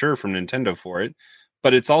compensation, I'm sure, from Nintendo for it,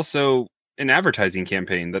 but it's also an advertising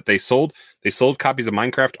campaign that they sold. They sold copies of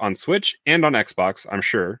Minecraft on Switch and on Xbox, I'm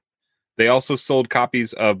sure. They also sold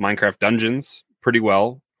copies of Minecraft Dungeons pretty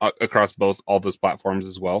well across all those platforms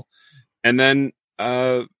as well. And then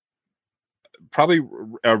probably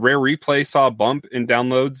a Rare Replay saw a bump in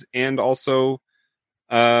downloads, and also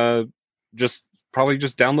just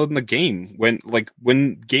downloading the game.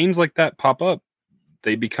 When games like that pop up,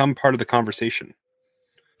 they become part of the conversation.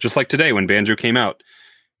 Just like today when Banjo came out,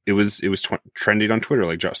 it was trending on Twitter,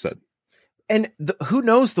 like Josh said. And who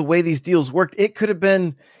knows the way these deals worked? It could have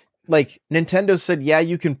been like Nintendo said, "Yeah,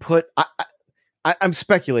 you can put." I'm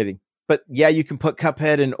speculating, but yeah, you can put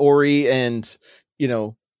Cuphead and Ori and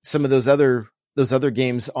some of those other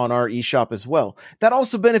games on our eShop as well. That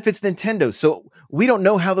also benefits Nintendo. So we don't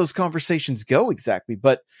know how those conversations go exactly,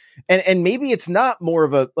 but, and maybe it's not more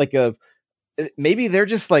of maybe they're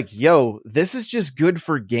just like, yo, this is just good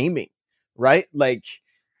for gaming, right? Like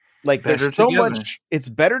there's so much, it's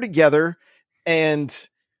better together, and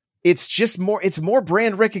it's more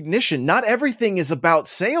brand recognition. Not everything is about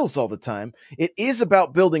sales all the time. It is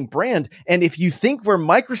about building brand. And if you think where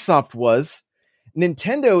Microsoft was,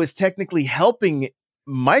 Nintendo is technically helping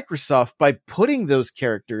Microsoft by putting those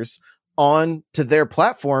characters on to their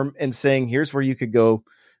platform and saying, here's where you could go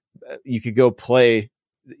play,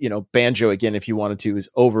 Banjo again, if you wanted to, is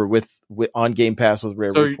over with on Game Pass with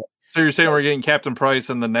Rare Replay. So you're saying we're getting Captain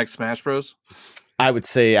Price in the next Smash Bros? I would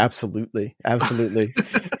say absolutely.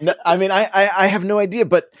 No, I mean, I have no idea,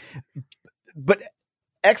 but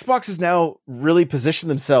Xbox has now really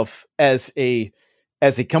positioned themselves as a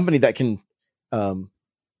company that can,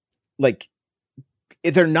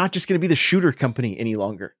 they're not just going to be the shooter company any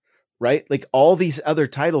longer, right? Like all these other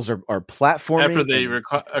titles are platforming. After they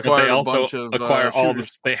acquire a bunch of all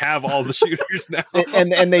this, they have all the shooters now,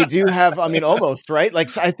 and they do have. I mean, almost right. Like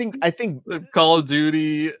so I think Call of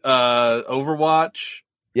Duty, Overwatch.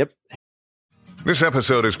 Yep. This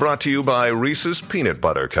episode is brought to you by Reese's Peanut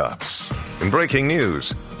Butter Cups. In breaking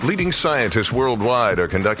news, leading scientists worldwide are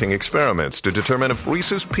conducting experiments to determine if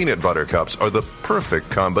Reese's Peanut Butter Cups are the perfect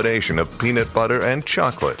combination of peanut butter and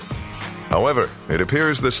chocolate. However, it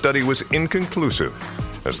appears the study was inconclusive,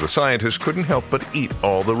 as the scientists couldn't help but eat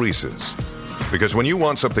all the Reese's. Because when you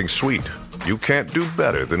want something sweet, you can't do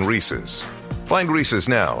better than Reese's. Find Reese's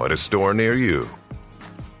now at a store near you.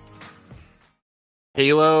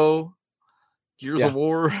 Halo, Gears of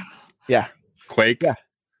War. Yeah. Quake.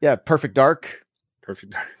 Yeah. Perfect Dark.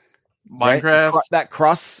 Minecraft. Right? That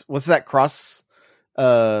cross. What's that cross?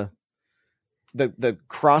 The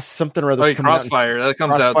cross something or other. Crossfire. That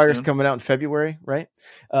comes out. Crossfire's coming out in February, right?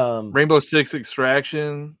 Rainbow Six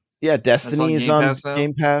Extraction. Yeah, Destiny is on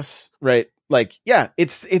Game Pass, right? Like, yeah,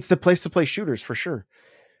 it's the place to play shooters for sure.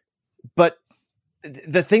 But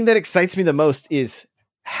the thing that excites me the most is,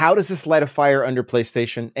 how does this light a fire under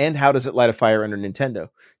PlayStation, and how does it light a fire under Nintendo?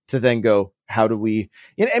 To then go, how do we?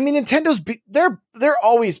 I mean, Nintendo's they're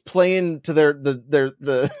always playing to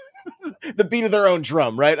the beat of their own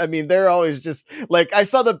drum, right? I mean, they're always just like, I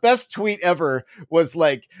saw the best tweet ever was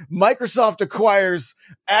like, Microsoft acquires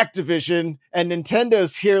Activision and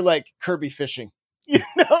Nintendo's here like Kirby fishing.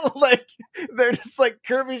 Like they're just like,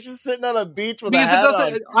 Kirby's just sitting on a beach with a hat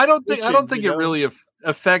on. I don't think it really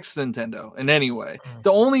affects Nintendo in any way.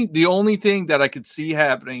 The only thing that I could see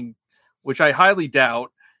happening, which I highly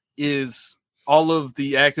doubt, is all of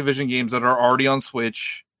the Activision games that are already on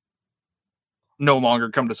Switch no longer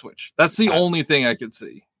come to Switch. That's the only thing I could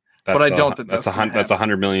see. But I don't think that's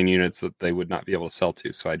 100 million units that they would not be able to sell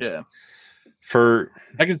to. So I can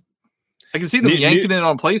see them yanking it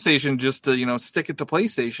on PlayStation just to stick it to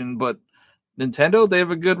PlayStation, but Nintendo, they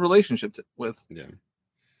have a good relationship with. Yeah.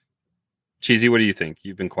 Cheesy, what do you think?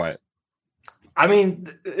 You've been quiet. I mean,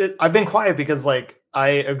 I've been quiet because, like, I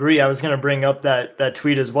agree. I was going to bring up that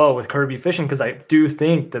tweet as well with Kirby fishing, because I do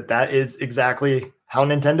think that is exactly how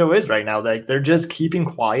Nintendo is right now. Like, they're just keeping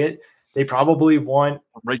quiet. They probably want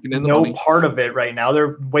no part of it right now.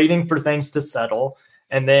 They're waiting for things to settle.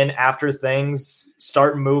 And then after things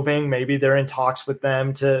start moving, maybe they're in talks with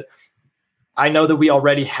them to. I know that we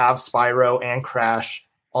already have Spyro and Crash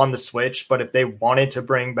on the Switch, but if they wanted to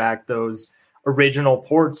bring back those original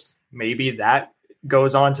ports, maybe that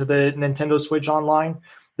goes on to the Nintendo Switch Online.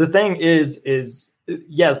 The thing is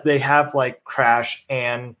yes, they have like Crash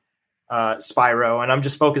and Spyro, and I'm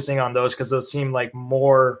just focusing on those because those seem like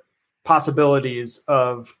more possibilities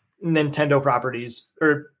of Nintendo properties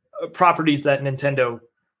or properties that Nintendo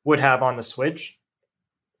would have on the Switch.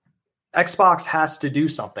 Xbox has to do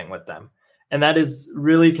something with them. And that is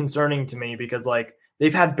really concerning to me because like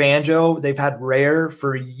they've had Banjo, they've had Rare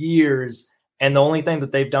for years. And the only thing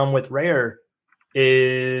that they've done with Rare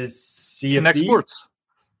is Sea of Thieves. Sports.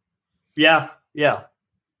 Yeah.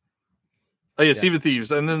 Oh yeah, Sea of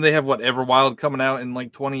Thieves. And then they have what, Everwild coming out in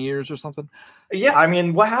like 20 years or something? Yeah, I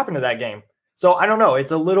mean, what happened to that game? So I don't know.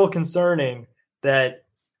 It's a little concerning that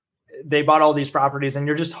they bought all these properties and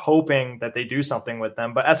you're just hoping that they do something with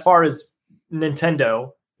them. But as far as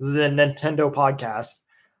Nintendo, this is a Nintendo podcast,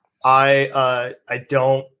 I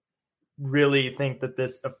don't really think that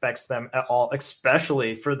this affects them at all,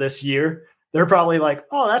 especially for this year. They're probably like,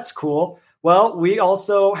 oh, that's cool. Well, we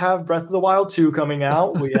also have Breath of the Wild 2 coming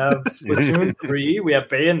out. We have Splatoon 3. We have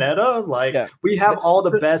Bayonetta. We have all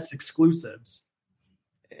the best exclusives.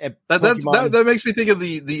 That makes me think of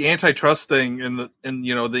the antitrust thing and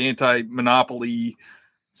the anti-monopoly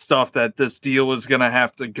stuff that this deal is going to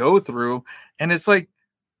have to go through. And it's like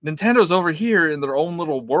Nintendo's over here in their own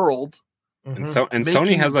little world. And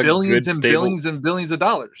Sony has like billions good and stable... billions and billions of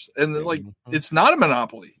dollars. And it's not a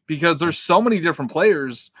monopoly because there's so many different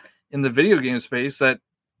players in the video game space that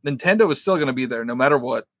Nintendo is still going to be there no matter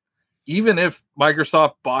what. Even if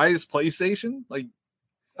Microsoft buys PlayStation, like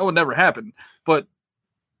that would never happen. But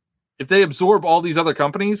if they absorb all these other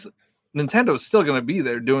companies, Nintendo is still going to be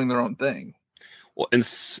there doing their own thing. Well,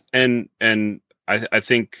 and I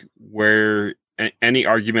think where any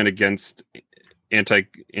argument against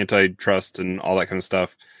antitrust and all that kind of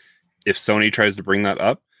stuff, if Sony tries to bring that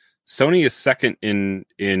up, Sony is second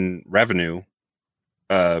in revenue,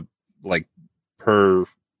 like per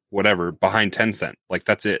whatever, behind Tencent. Like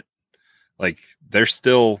that's it. Like they're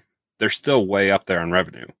still way up there on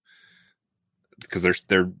revenue because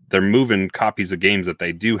they're moving copies of games that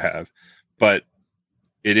they do have, but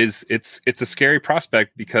it's a scary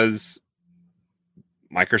prospect because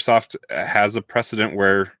Microsoft has a precedent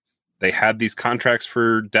where they had these contracts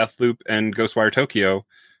for Deathloop and Ghostwire Tokyo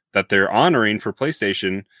that they're honoring for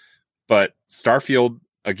PlayStation, but Starfield,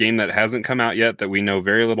 a game that hasn't come out yet that we know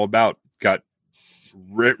very little about, got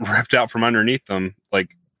ripped out from underneath them.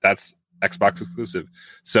 Like that's Xbox exclusive.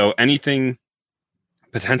 So anything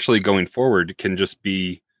potentially going forward can just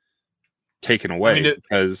be taken away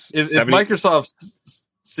because if Microsoft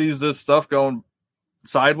sees this stuff going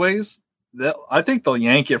sideways, I think they'll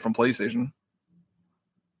yank it from PlayStation.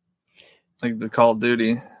 Like the Call of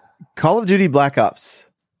Duty Black Ops,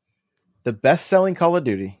 the best-selling Call of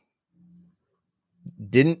Duty,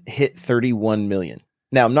 didn't hit 31 million.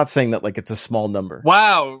 Now, I'm not saying that like it's a small number.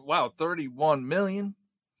 Wow, 31 million.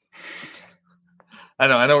 I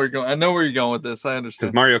know where you're going. I know where you're going with this. I understand.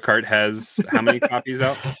 Because Mario Kart has how many copies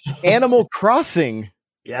out? Animal Crossing.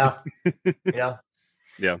 Yeah.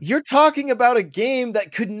 You're talking about a game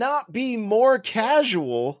that could not be more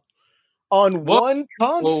casual on one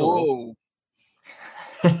console.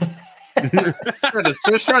 Whoa.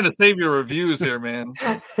 Just trying to save your reviews here, man.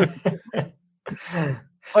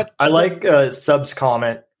 But I like Sub's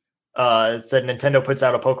comment. It said Nintendo puts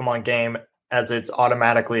out a Pokemon game as it's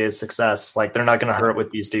automatically a success. Like they're not going to hurt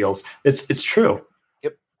with these deals. It's true.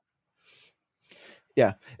 Yep.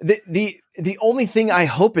 Yeah. The only thing I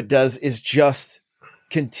hope it does is just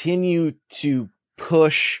continue to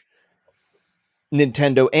push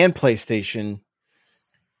Nintendo and PlayStation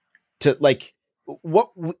to like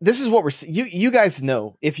this is what we're you guys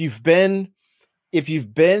know if you've been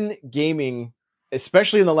gaming,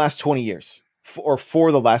 especially in the last 20 years or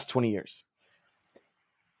for the last 20 years,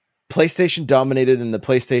 PlayStation dominated in the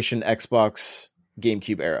PlayStation, Xbox,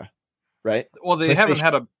 GameCube era, right? Well, they haven't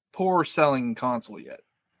had a poor selling console yet.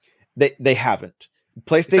 They haven't.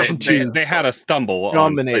 PlayStation 2 they had a stumble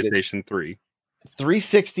dominated. On PlayStation 3.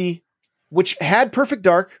 360, which had Perfect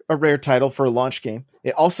Dark, a Rare title for a launch game.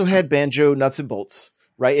 It also had Banjo Nuts and Bolts,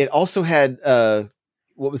 right? It also had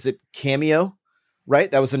what was it? Cameo, right?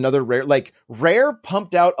 That was another Rare. Like Rare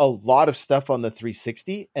pumped out a lot of stuff on the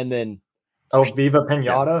 360 and then Viva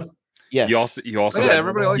Pinata. Yes. You also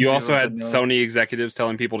had Sony executives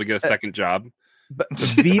telling people to get a second job. But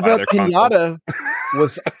Viva Pinata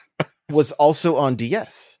was also on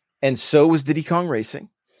DS, and so was Diddy Kong Racing.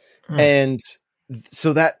 And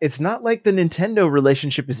so that it's not like the Nintendo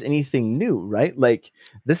relationship is anything new, right? Like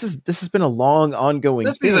this has been a long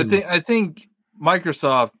ongoing thing. I think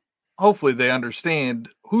Microsoft, hopefully they understand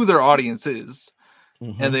who their audience is,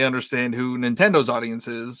 and they understand who Nintendo's audience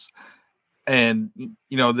is, and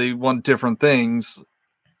they want different things.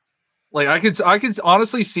 Like I could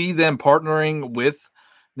honestly see them partnering with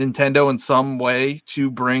Nintendo in some way to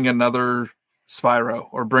bring another Spyro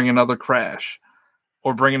or bring another Crash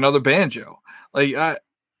or bring another Banjo. Like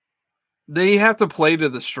they have to play to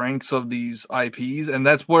the strengths of these IPs, and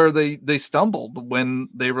that's where they stumbled when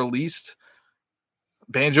they released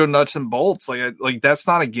Banjo Nuts and Bolts. Like that's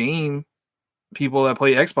not a game people that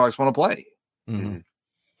play Xbox want to play. Mm-hmm.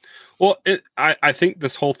 Well, I think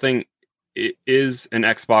this whole thing is an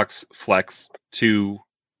Xbox flex to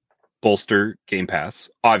bolster Game Pass.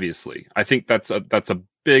 Obviously, I think that's a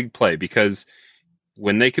big play, because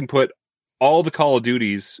when they can put all the Call of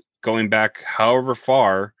Duties going back however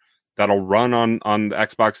far that'll run on the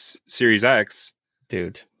Xbox Series X,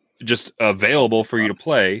 dude, just available for you to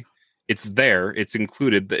play. It's there. It's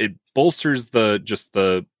included. It bolsters the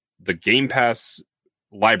Game Pass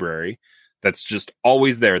library that's just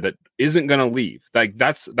always there, that isn't going to leave. Like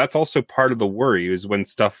that's also part of the worry, is when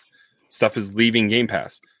stuff is leaving Game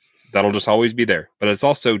Pass. That'll just always be there. But it's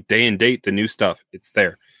also day and date, the new stuff. It's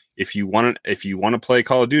there. If you want to play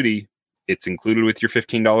Call of Duty, it's included with your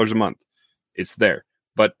 $15 a month. It's there.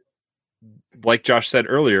 But like Josh said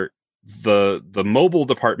earlier, the mobile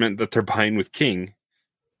department that they're buying with King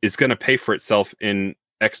is going to pay for itself in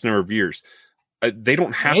X number of years. They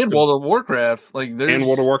don't have and World of Warcraft, and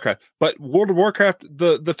World of Warcraft, but World of Warcraft,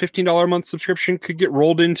 the $15 a month subscription could get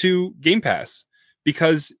rolled into Game Pass,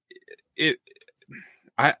 because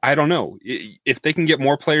I don't know if they can get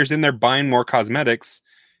more players in there buying more cosmetics.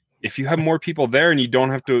 If you have more people there and you don't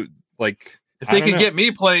have to if they can get me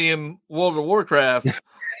playing World of Warcraft,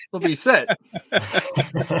 they'll be set.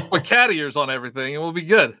 Put cat ears on everything, and we'll be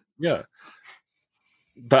good. Yeah,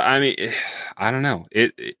 but I mean, I don't know.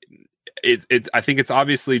 I think it's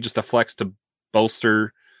obviously just a flex to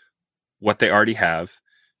bolster what they already have,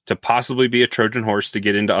 to possibly be a Trojan horse to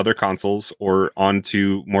get into other consoles or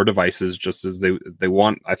onto more devices, just as they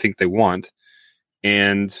want. I think they want,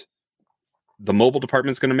 and the mobile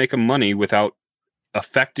department is going to make them money without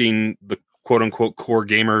affecting the quote unquote core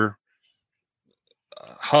gamer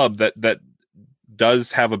hub that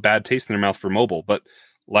does have a bad taste in their mouth for mobile. But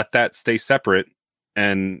let that stay separate,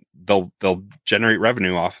 and they'll generate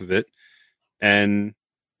revenue off of it. And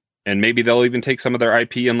maybe they'll even take some of their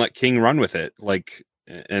IP and let King run with it.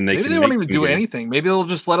 And maybe they won't even do anything. Maybe they'll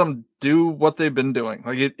just let them do what they've been doing.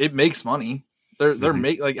 It makes money. They're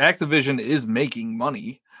Activision is making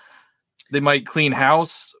money. They might clean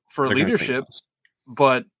house for leadership,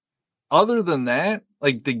 but other than that,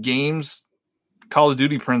 the games, Call of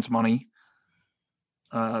Duty prints money.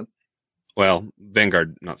 Well,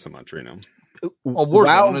 Vanguard not so much right now.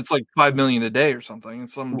 Warzone, it's like 5 million a day or something.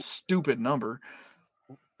 It's some stupid number.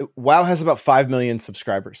 WoW has about 5 million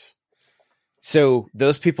subscribers. So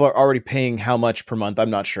those people are already paying how much per month?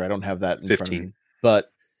 I'm not sure. I don't have that in 15. front of me.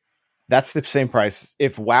 But that's the same price.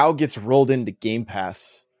 If WoW gets rolled into Game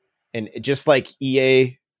Pass, and just like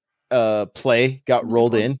EA Play got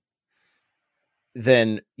rolled in,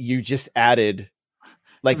 then you just added,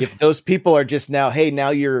 if those people are just now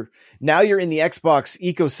you're in the Xbox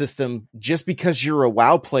ecosystem just because you're a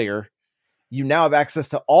WoW player, you now have access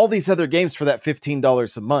to all these other games for that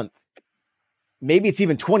 $15 a month. Maybe it's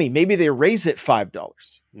even $20. Maybe they raise it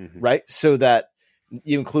 $5, right? So that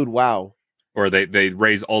you include WoW, or they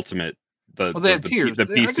raise Ultimate. They have tiers. The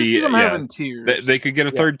PC, I can see them having tiers. They could get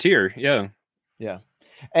a third tier. Yeah.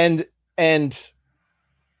 And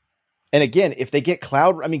again, if they get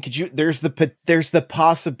cloud, I mean, there's the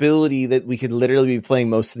possibility that we could literally be playing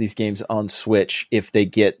most of these games on Switch if they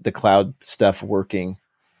get the cloud stuff working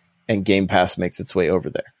and Game Pass makes its way over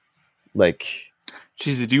there.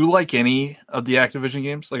 Cheesy, do you like any of the Activision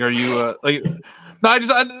games? Are you no,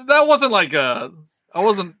 that wasn't I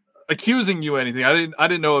wasn't accusing you of anything. I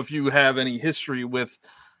didn't know if you have any history with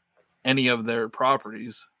any of their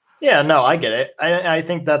properties. Yeah, no, I get it. I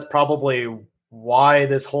think that's probably why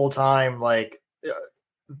this whole time,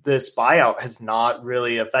 this buyout has not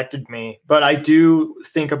really affected me. But I do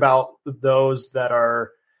think about those that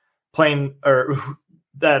are playing or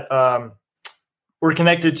that were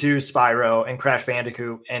connected to Spyro and Crash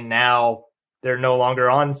Bandicoot, and now they're no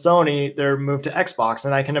longer on Sony. They're moved to Xbox.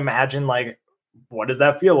 And I can imagine, what does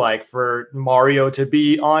that feel like for Mario to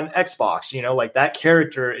be on Xbox? That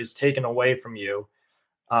character is taken away from you.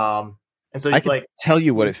 And so I can tell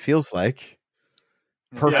you what it feels like.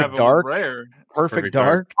 Perfect Dark. Perfect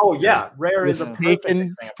Dark. Oh yeah, Rare is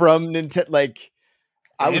taken from Nintendo.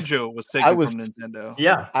 Banjo was taken from Nintendo.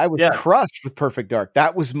 Yeah, I was crushed with Perfect Dark.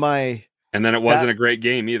 That was my And then it wasn't a great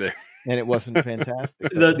game either. And it wasn't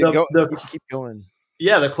fantastic. Keep going.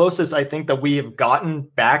 Yeah, the closest I think that we have gotten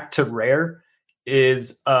back to rare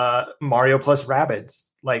is Mario plus Rabbids.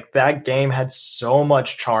 Like, that game had so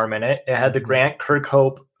much charm in it. It had the Grant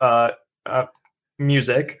Kirkhope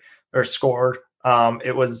music or score.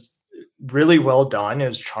 It was really well done. It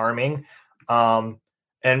was charming. And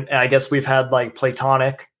I guess we've had like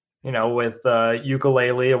Platonic, with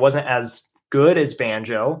Ukulele. It wasn't as good as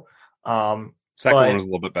Banjo. Second one was a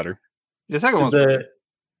little bit better. The second one was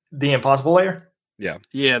the Impossible Layer. Yeah.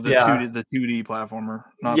 Yeah, the 2D platformer.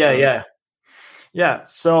 Yeah.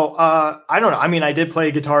 So I don't know. I mean, I did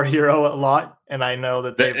play Guitar Hero a lot, and I know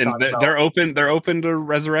that they're open to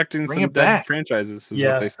resurrecting some dead franchises, is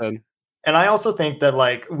what they said. And I also think that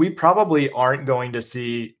like we probably aren't going to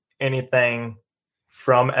see anything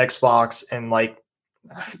from Xbox in like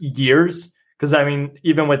years, because I mean,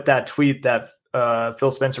 even with that tweet that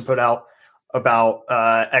Phil Spencer put out about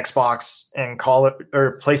Xbox and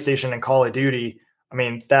PlayStation and Call of Duty, I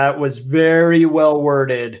mean, that was very well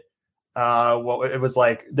worded. It was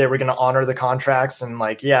like they were going to honor the contracts and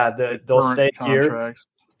like, they'll stay contracts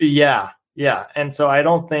here. Yeah. And so I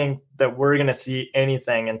don't think that we're going to see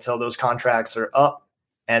anything until those contracts are up,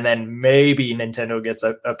 and then maybe Nintendo gets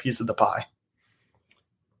a piece of the pie.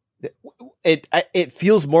 It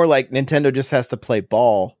feels more like Nintendo just has to play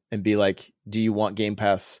ball and be like, do you want Game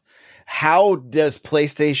Pass? How does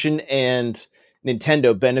PlayStation and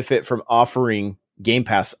Nintendo benefit from offering Game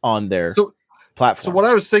Pass on their platform? So what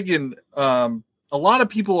I was thinking, a lot of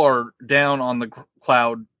people are down on the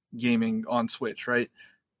cloud gaming on Switch, right?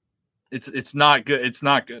 It's not good. It's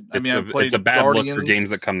not good. I mean, it's a bad look for games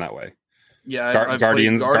that come that way. Yeah,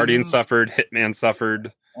 Guardians suffered. Hitman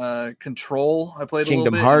suffered. Control. I played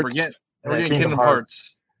Kingdom a little bit. Hearts. We're getting Kingdom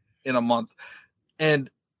Hearts in a month, and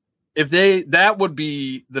if that would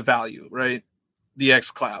be the value, right? The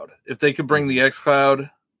xCloud. If they could bring the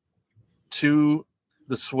xCloud to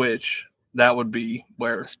the Switch, that would be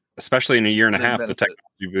where, especially in a year and a half, the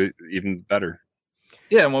technology would be even better.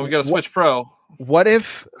 Yeah, well, we got a Switch Pro. What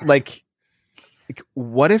if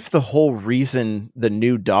the whole reason the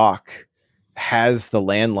new dock has the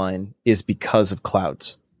landline is because of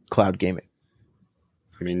cloud gaming?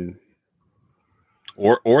 I mean,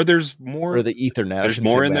 or there's more, or the Ethernet. There's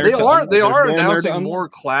more in there. They are announcing more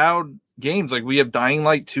cloud games. Like we have Dying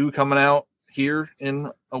Light 2 coming out here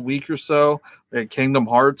in a week or so. We had Kingdom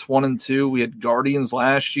Hearts 1 and 2. We had Guardians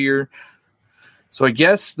last year. So I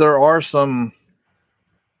guess there are somebody's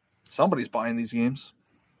buying these games.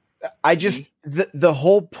 I just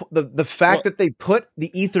the fact that they put the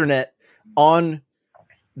Ethernet on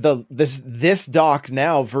this dock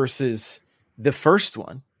now versus the first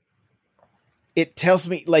one, it tells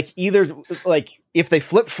me like either like if they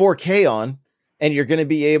flip 4K on and you're going to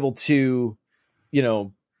be able to,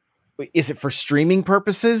 is it for streaming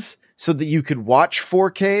purposes so that you could watch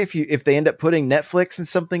 4K if they end up putting Netflix and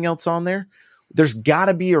something else on there? There's got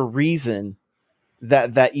to be a reason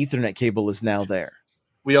that Ethernet cable is now there.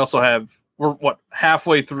 We also we're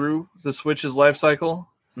halfway through the Switch's life cycle.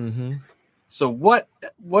 Mm-hmm. So what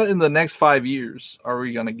in the next 5 years are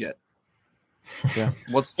we going to get? Yeah.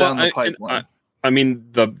 What's down the pipeline? I mean,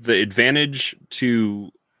 the advantage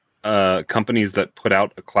to companies that put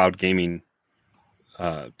out a cloud gaming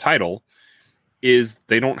title is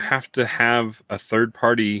they don't have to have a third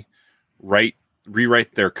party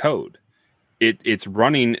rewrite their code. It's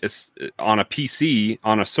running on a PC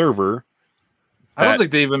on a server. I don't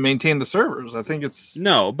think they even maintain the servers. I think it's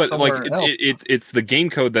but like it's the game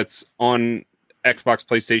code that's on Xbox,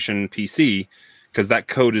 PlayStation, PC, because that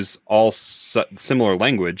code is all similar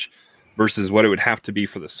language versus what it would have to be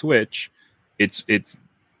for the Switch. It's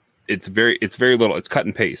very little. It's cut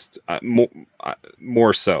and paste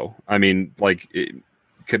more so. I mean,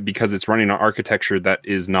 because it's running on architecture that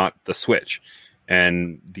is not the Switch,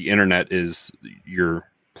 and the internet is your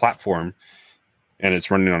platform, and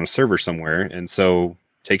it's running on a server somewhere. And so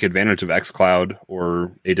take advantage of xCloud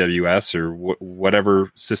or AWS or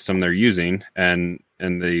whatever system they're using, and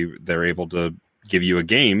they're able to give you a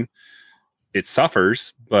game. It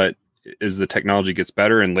suffers, but as the technology gets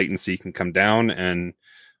better and latency can come down and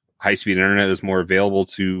high-speed internet is more available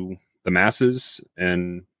to the masses,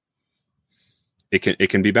 and it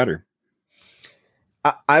can be better.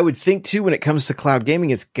 I would think too, when it comes to cloud gaming,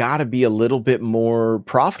 it's got to be a little bit more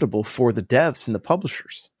profitable for the devs and the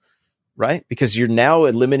publishers, right? Because you're now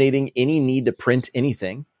eliminating any need to print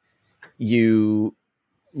anything. You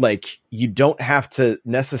don't have to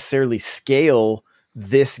necessarily scale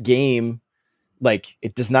this game. Like,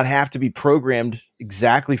 it does not have to be programmed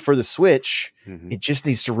exactly for the Switch. Mm-hmm. It just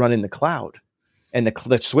needs to run in the cloud. and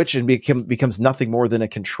the Switch becomes nothing more than a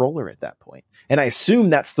controller at that point. And I assume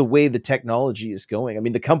that's the way the technology is going. I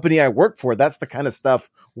mean, the company I work for, that's the kind of stuff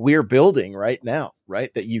we're building right now,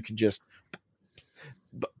 right? That you can just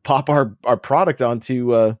pop our product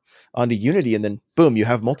onto Unity, and then boom, you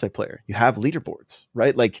have multiplayer, you have leaderboards,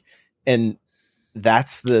 right? Like, and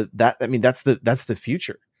that's the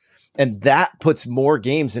future. And that puts more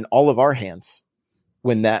games in all of our hands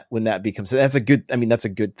when that becomes, that's a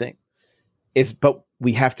good thing. But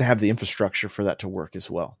we have to have the infrastructure for that to work as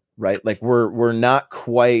well, right? Like we're not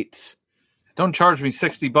quite. Don't charge me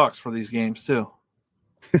 $60 for these games too.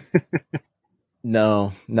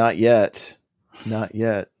 No, not yet. Not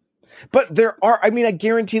yet. But I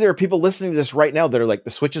guarantee there are people listening to this right now that are like, the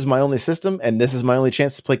Switch is my only system and this is my only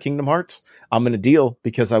chance to play Kingdom Hearts. I'm going to deal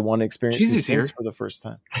because I want to experience these games for the first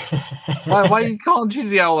time. Why are you calling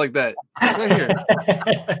Cheesy out like that? Right here.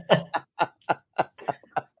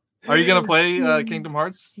 Are you going to play Kingdom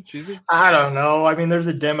Hearts, Cheesy? I don't know. I mean, there's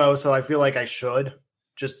a demo, so I feel like I should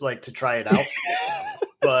just like to try it out.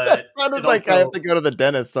 But it sounded like I have to go to the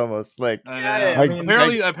dentist almost. Like,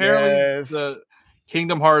 apparently, the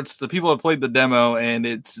Kingdom Hearts, the people have played the demo and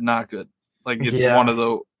it's not good. Like, it's one of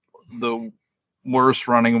the worst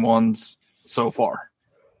running ones so far.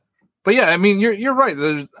 But yeah, I mean, you're right.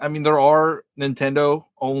 There are Nintendo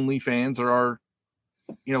only fans. There are,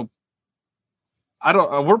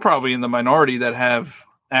 we're probably in the minority that have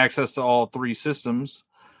access to all three systems.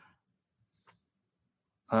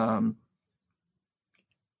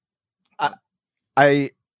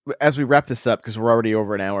 As we wrap this up, because we're already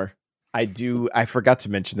over an hour, I forgot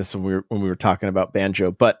to mention this when we were talking about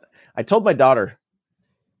Banjo, but I told my daughter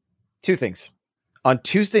two things. On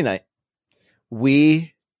Tuesday night,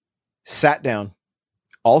 we sat down,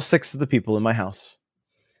 all 6 of the people in my house,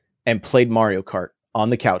 and played Mario Kart on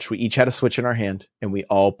the couch. We each had a Switch in our hand, and we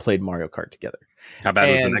all played Mario Kart together. How bad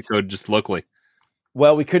was the next code just locally?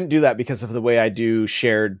 Well, we couldn't do that because of the way I do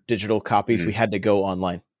shared digital copies. We had to go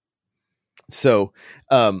online. So,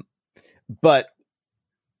 but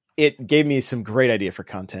it gave me some great idea for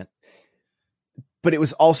content. But it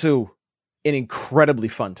was also an incredibly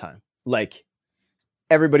fun time. Like,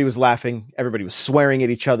 everybody was laughing. Everybody was swearing at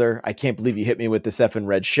each other. I can't believe you hit me with this effing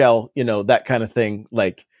red shell, that kind of thing.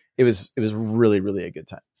 Like, it was really, really a good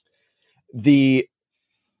time. The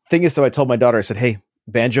thing is, though, I told my daughter, I said, hey,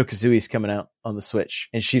 Banjo-Kazooie's coming out on the Switch.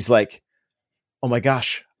 And she's like, oh my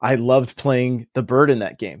gosh, I loved playing the bird in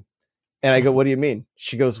that game. And I go, what do you mean?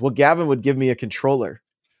 She goes, well, Gavin would give me a controller.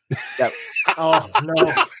 Oh,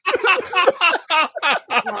 no.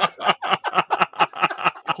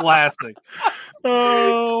 Classic.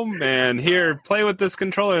 Oh, man. Here, play with this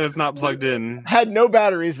controller that's not plugged in. Had no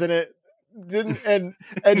batteries in it. And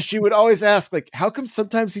she would always ask, like, how come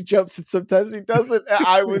sometimes he jumps and sometimes he doesn't? And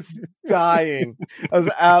I was dying. I was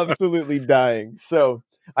absolutely dying. So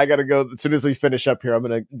I got to go. As soon as we finish up here, I'm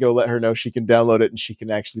going to go let her know she can download it and she can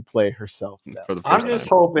actually play herself. For the first I'm just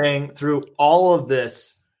hoping through all of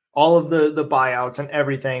this, all of the buyouts and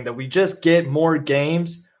everything, that we just get more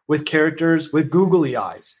games with characters with googly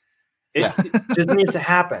eyes. It just needs to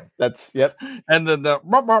happen. That's yep. And then the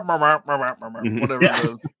whatever.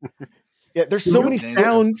 Yeah, there's so many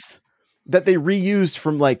sounds that they reused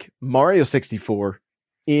from like Mario 64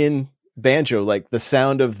 in Banjo, like the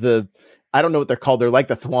sound of I don't know what they're called. They're like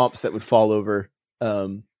the thwomps that would fall over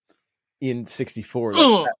in 64.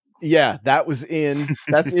 That's in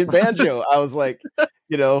Banjo. I was like,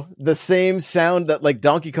 the same sound that like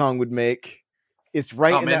Donkey Kong would make. It's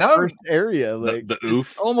right in that first area. Like the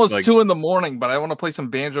oof. Almost 2 a.m, but I want to play some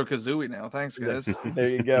Banjo-Kazooie now. Thanks, guys. There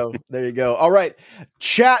you go. There you go. All right.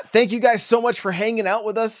 Chat, thank you guys so much for hanging out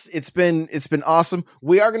with us. It's been awesome.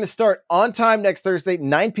 We are going to start on time next Thursday,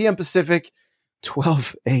 9 p.m. Pacific,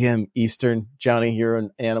 12 a.m. Eastern. Johnny, you're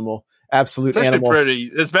an animal. Absolute it's animal.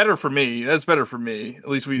 Pretty. It's better for me. That's better for me. At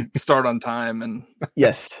least we start on time. And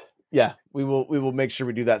yes. Yeah, we will make sure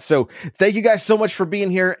we do that. So thank you guys so much for being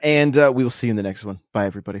here, and we will see you in the next one. Bye,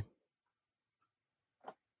 everybody.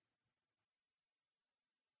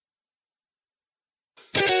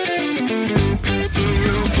 Thank you.